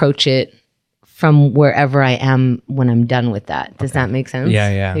I'll approach it from wherever I am when I'm done with that. Does that make sense?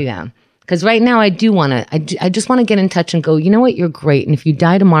 Yeah. Because right now I do want to, I just want to get in touch and go, you know what, you're great. And if you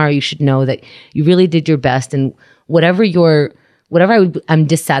die tomorrow, you should know that you really did your best. And whatever I'm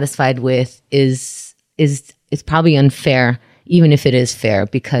dissatisfied with is probably unfair, even if it is fair,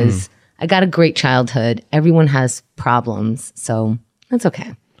 because I got a great childhood. Everyone has problems, so that's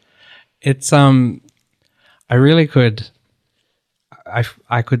okay. It's I really could.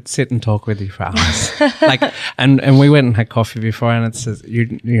 I could sit and talk with you for hours. and we went and had coffee before, and it says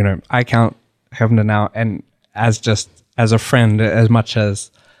I count Chemda now, and as a friend, as much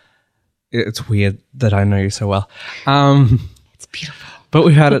as it's weird that I know you so well. It's beautiful. But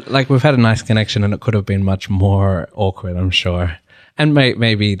we've had a nice connection, and it could have been much more awkward, I'm sure. And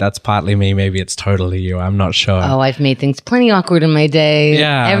maybe that's partly me. Maybe it's totally you. I'm not sure. Oh, I've made things plenty awkward in my day.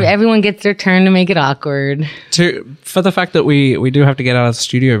 Yeah. Everyone gets their turn to make it awkward. For the fact that we do have to get out of the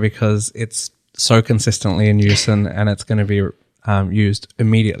studio because it's so consistently in use, and it's going to be used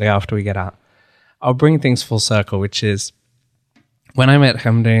immediately after we get out. I'll bring things full circle, which is when I met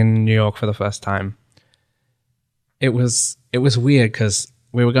Chemda in New York for the first time, it was weird because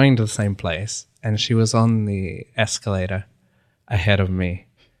we were going to the same place, and she was on the escalator ahead of me,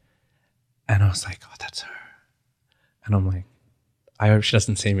 and I was like, oh, that's her. And I'm like, I hope she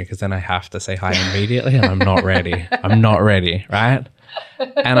doesn't see me, because then I have to say hi immediately, and I'm not ready, right?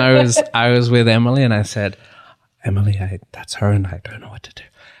 And I was with Emily, and I said, Emily, that's her, and I don't know what to do.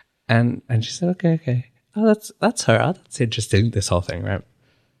 And she said, okay. Oh, that's her. Oh, that's interesting, this whole thing, right?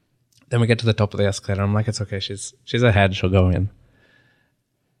 Then we get to the top of the escalator. I'm like, it's okay. She's ahead. She'll go in.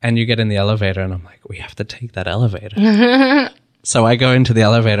 And you get in the elevator, and I'm like, we have to take that elevator. So I go into the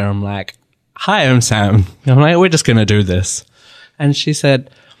elevator. I'm like, hi, I'm Sam. I'm like, we're just going to do this. And she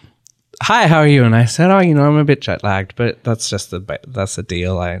said, hi, how are you? And I said, I'm a bit jet lagged, but that's the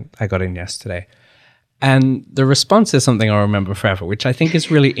deal. I got in yesterday. And the response is something I'll remember forever, which I think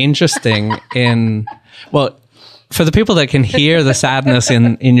is really interesting for the people that can hear the sadness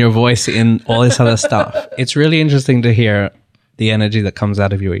in your voice, in all this other stuff, it's really interesting to hear the energy that comes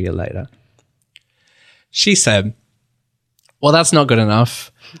out of you a year later. She said, Well, that's not good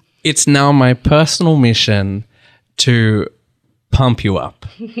enough. It's now my personal mission to pump you up.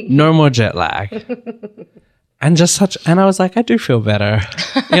 No more jet lag. And I was like, I do feel better.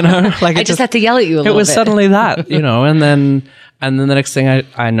 Like I just had to yell at you a little bit. It was suddenly that, and then the next thing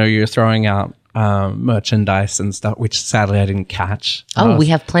I know you're throwing out merchandise and stuff, which sadly I didn't catch. Oh, we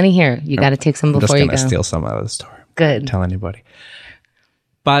have plenty here. You got to take some before you go. I'm just going to steal some out of the store. Good. Don't tell anybody.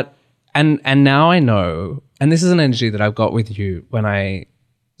 But, and now I know, and this is an energy that I've got with you when I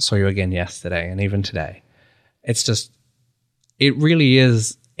saw you again yesterday and even today. It's just, it really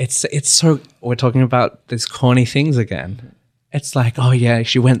is, it's so, we're talking about these corny things again. It's like, oh yeah,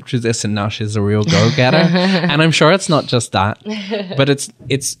 she went through this and now she's a real go-getter. And I'm sure it's not just that, but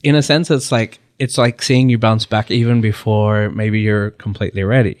it's in a sense, it's like seeing you bounce back even before maybe you're completely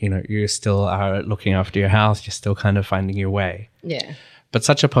ready. You still are looking after your house. You're still kind of finding your way. Yeah. But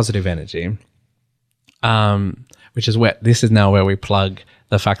such a positive energy, which is this is now where we plug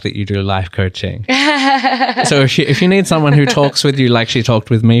the fact that you do life coaching. So if you need someone who talks with you like she talked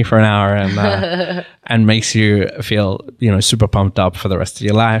with me for an hour and makes you feel, super pumped up for the rest of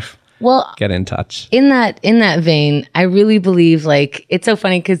your life, well, get in touch. In that vein, I really believe, like, it's so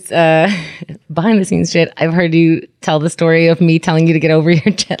funny because behind the scenes shit, I've heard you tell the story of me telling you to get over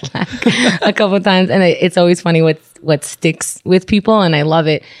your jet lag a couple of times, and it's always funny what sticks with people, and I love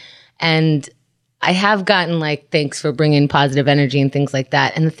it. And I have gotten like, thanks for bringing positive energy and things like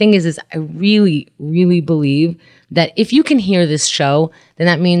that. And the thing is I really, really believe that if you can hear this show, then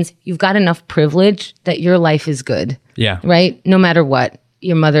that means you've got enough privilege that your life is good. Yeah. Right? No matter what.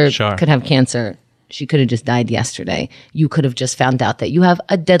 Your mother Sure. could have cancer. She could have just died yesterday. You could have just found out that you have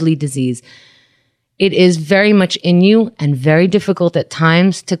a deadly disease. It is very much in you and very difficult at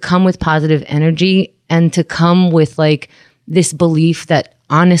times to come with positive energy and to come with like this belief that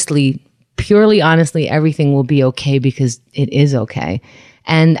purely honestly, everything will be okay because it is okay.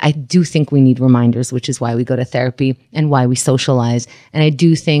 And I do think we need reminders, which is why we go to therapy and why we socialize. And I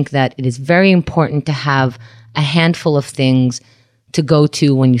do think that it is very important to have a handful of things to go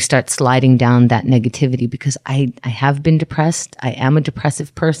to when you start sliding down that negativity, because I have been depressed. I am a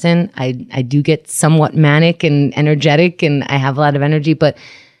depressive person. I do get somewhat manic and energetic and I have a lot of energy, but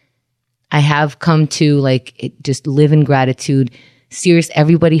I have come to just live in gratitude. Serious,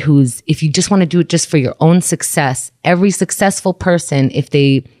 everybody if you just want to do it just for your own success, every successful person, if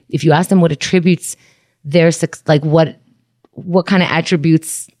you ask them what attributes their what kind of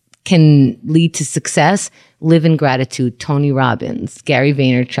attributes can lead to success, live in gratitude. Tony Robbins, Gary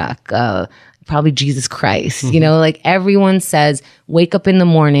Vaynerchuk, probably Jesus Christ. Mm-hmm. Everyone says, wake up in the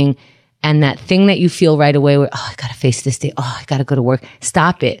morning and that thing that you feel right away where, I got to face this day. I got to go to work.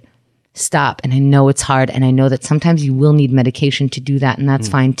 Stop it. Stop. And I know it's hard. And I know that sometimes you will need medication to do that. And that's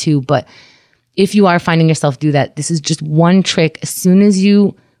fine too. But if you are finding yourself do that, this is just one trick. As soon as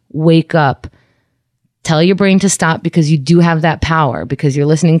you wake up, tell your brain to stop, because you do have that power. Because you're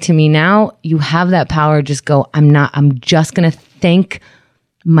listening to me now, you have that power. Just go, I'm just going to thank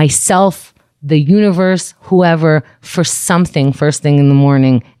myself, the universe, whoever, for something first thing in the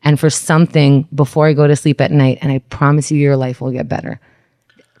morning and for something before I go to sleep at night. And I promise you, your life will get better.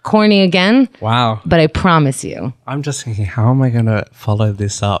 Corny again. Wow. But I promise you. I'm just thinking, how am I going to follow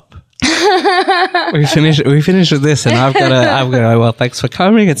this up? we finish with this, and I've got to, well, thanks for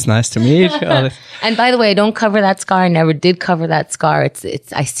coming. It's nice to meet you. And by the way, I don't cover that scar. I never did cover that scar.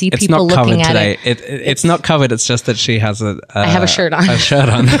 I see people looking at it. It's not covered. It's just that she has I have a shirt on. A shirt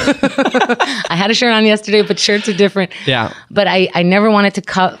on. I had a shirt on yesterday, but shirts are different. Yeah. But I never wanted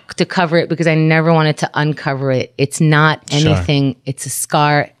to cover it because I never wanted to uncover it. It's not anything. Sure. It's a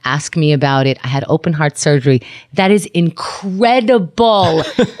scar. Ask me about it. I had open heart surgery. That is incredible.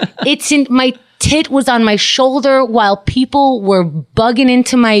 My tit was on my shoulder while people were bugging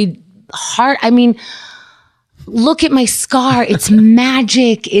into my heart. I mean, look at my scar. It's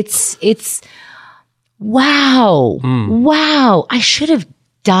magic. It's wow. Wow. I should have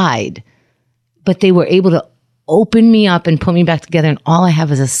died, but they were able to open me up and put me back together. And all I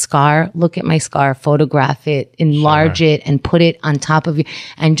have is a scar. Look at my scar, photograph it, enlarge it, and put it on top of you.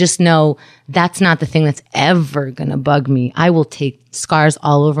 And just know that's not the thing that's ever going to bug me. I will take scars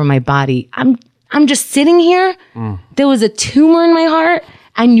all over my body. I'm just sitting here. There was a tumor in my heart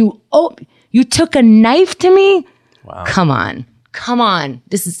and you took a knife to me. Wow. Come on.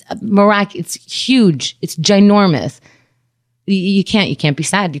 This is miraculous. It's huge. It's ginormous. You can't be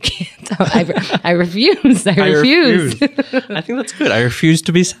sad. You can't. I refuse. I refuse. I think that's good. I refuse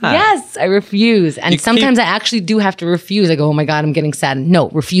to be sad. Yes, I refuse. And sometimes I actually do have to refuse. I go, oh my God, I'm getting sad. No,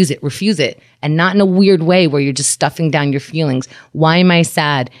 refuse it. And not in a weird way where you're just stuffing down your feelings. Why am I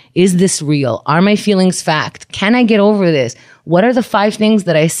sad? Is this real? Are my feelings fact? Can I get over this? What are the 5 things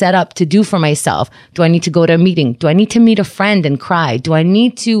that I set up to do for myself? Do I need to go to a meeting? Do I need to meet a friend and cry? Do I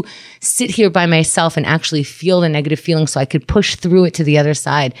need to sit here by myself and actually feel the negative feeling so I could push through it to the other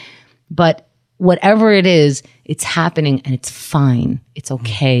side? But whatever it is, it's happening and it's fine. It's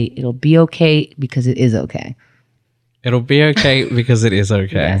okay. It'll be okay because it is okay. It'll be okay because it is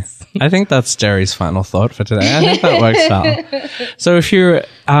okay. Yes. I think that's Jerry's final thought for today. I think that works well. So if you're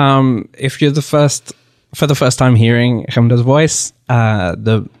for the first time hearing Chemda's voice,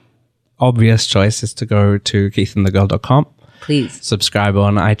 the obvious choice is to go to keithandthegirl.com. Please Subscribe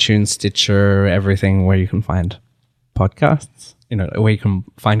on iTunes, Stitcher, everything where you can find podcasts. Where you can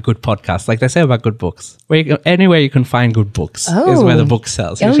find good podcasts, like they say about good books. Anywhere you can find good books is where the book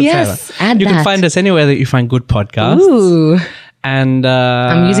sells. Oh, yes. Add you that. can find us anywhere that you find good podcasts. Ooh. And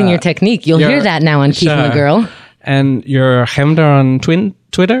I'm using your technique. You'll hear that now on Keith and the Girl. And you're Chemda on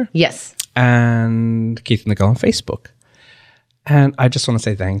Twitter. Yes. And Keith and the Girl on Facebook. And I just want to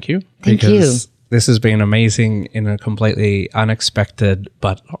say thank you. Thank you. This has been amazing in a completely unexpected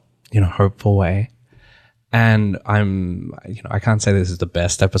but hopeful way. And I can't say this is the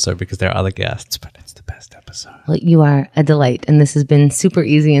best episode because there are other guests, but it's the best episode. Well, you are a delight, and this has been super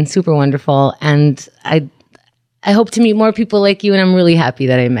easy and super wonderful. And I hope to meet more people like you, and I'm really happy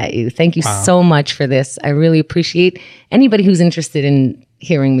that I met you. Thank you so much for this. I really appreciate anybody who's interested in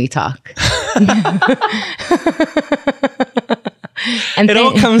hearing me talk. And it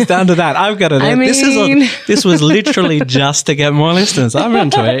all comes down to that. I've got to know. This was literally just to get more listeners. I'm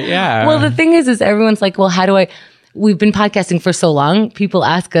into it. Yeah. Well, the thing is everyone's like, well, we've been podcasting for so long. People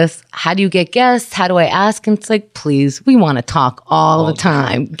ask us, how do you get guests? How do I ask? And it's like, please, we want to talk all the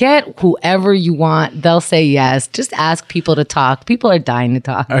time. Get whoever you want. They'll say yes. Just ask people to talk. People are dying to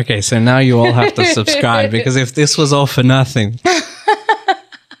talk. Okay. So now you all have to subscribe because if this was all for nothing.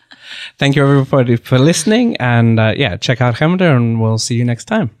 Thank you everybody for listening, and check out Chemda, and we'll see you next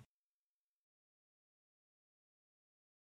time.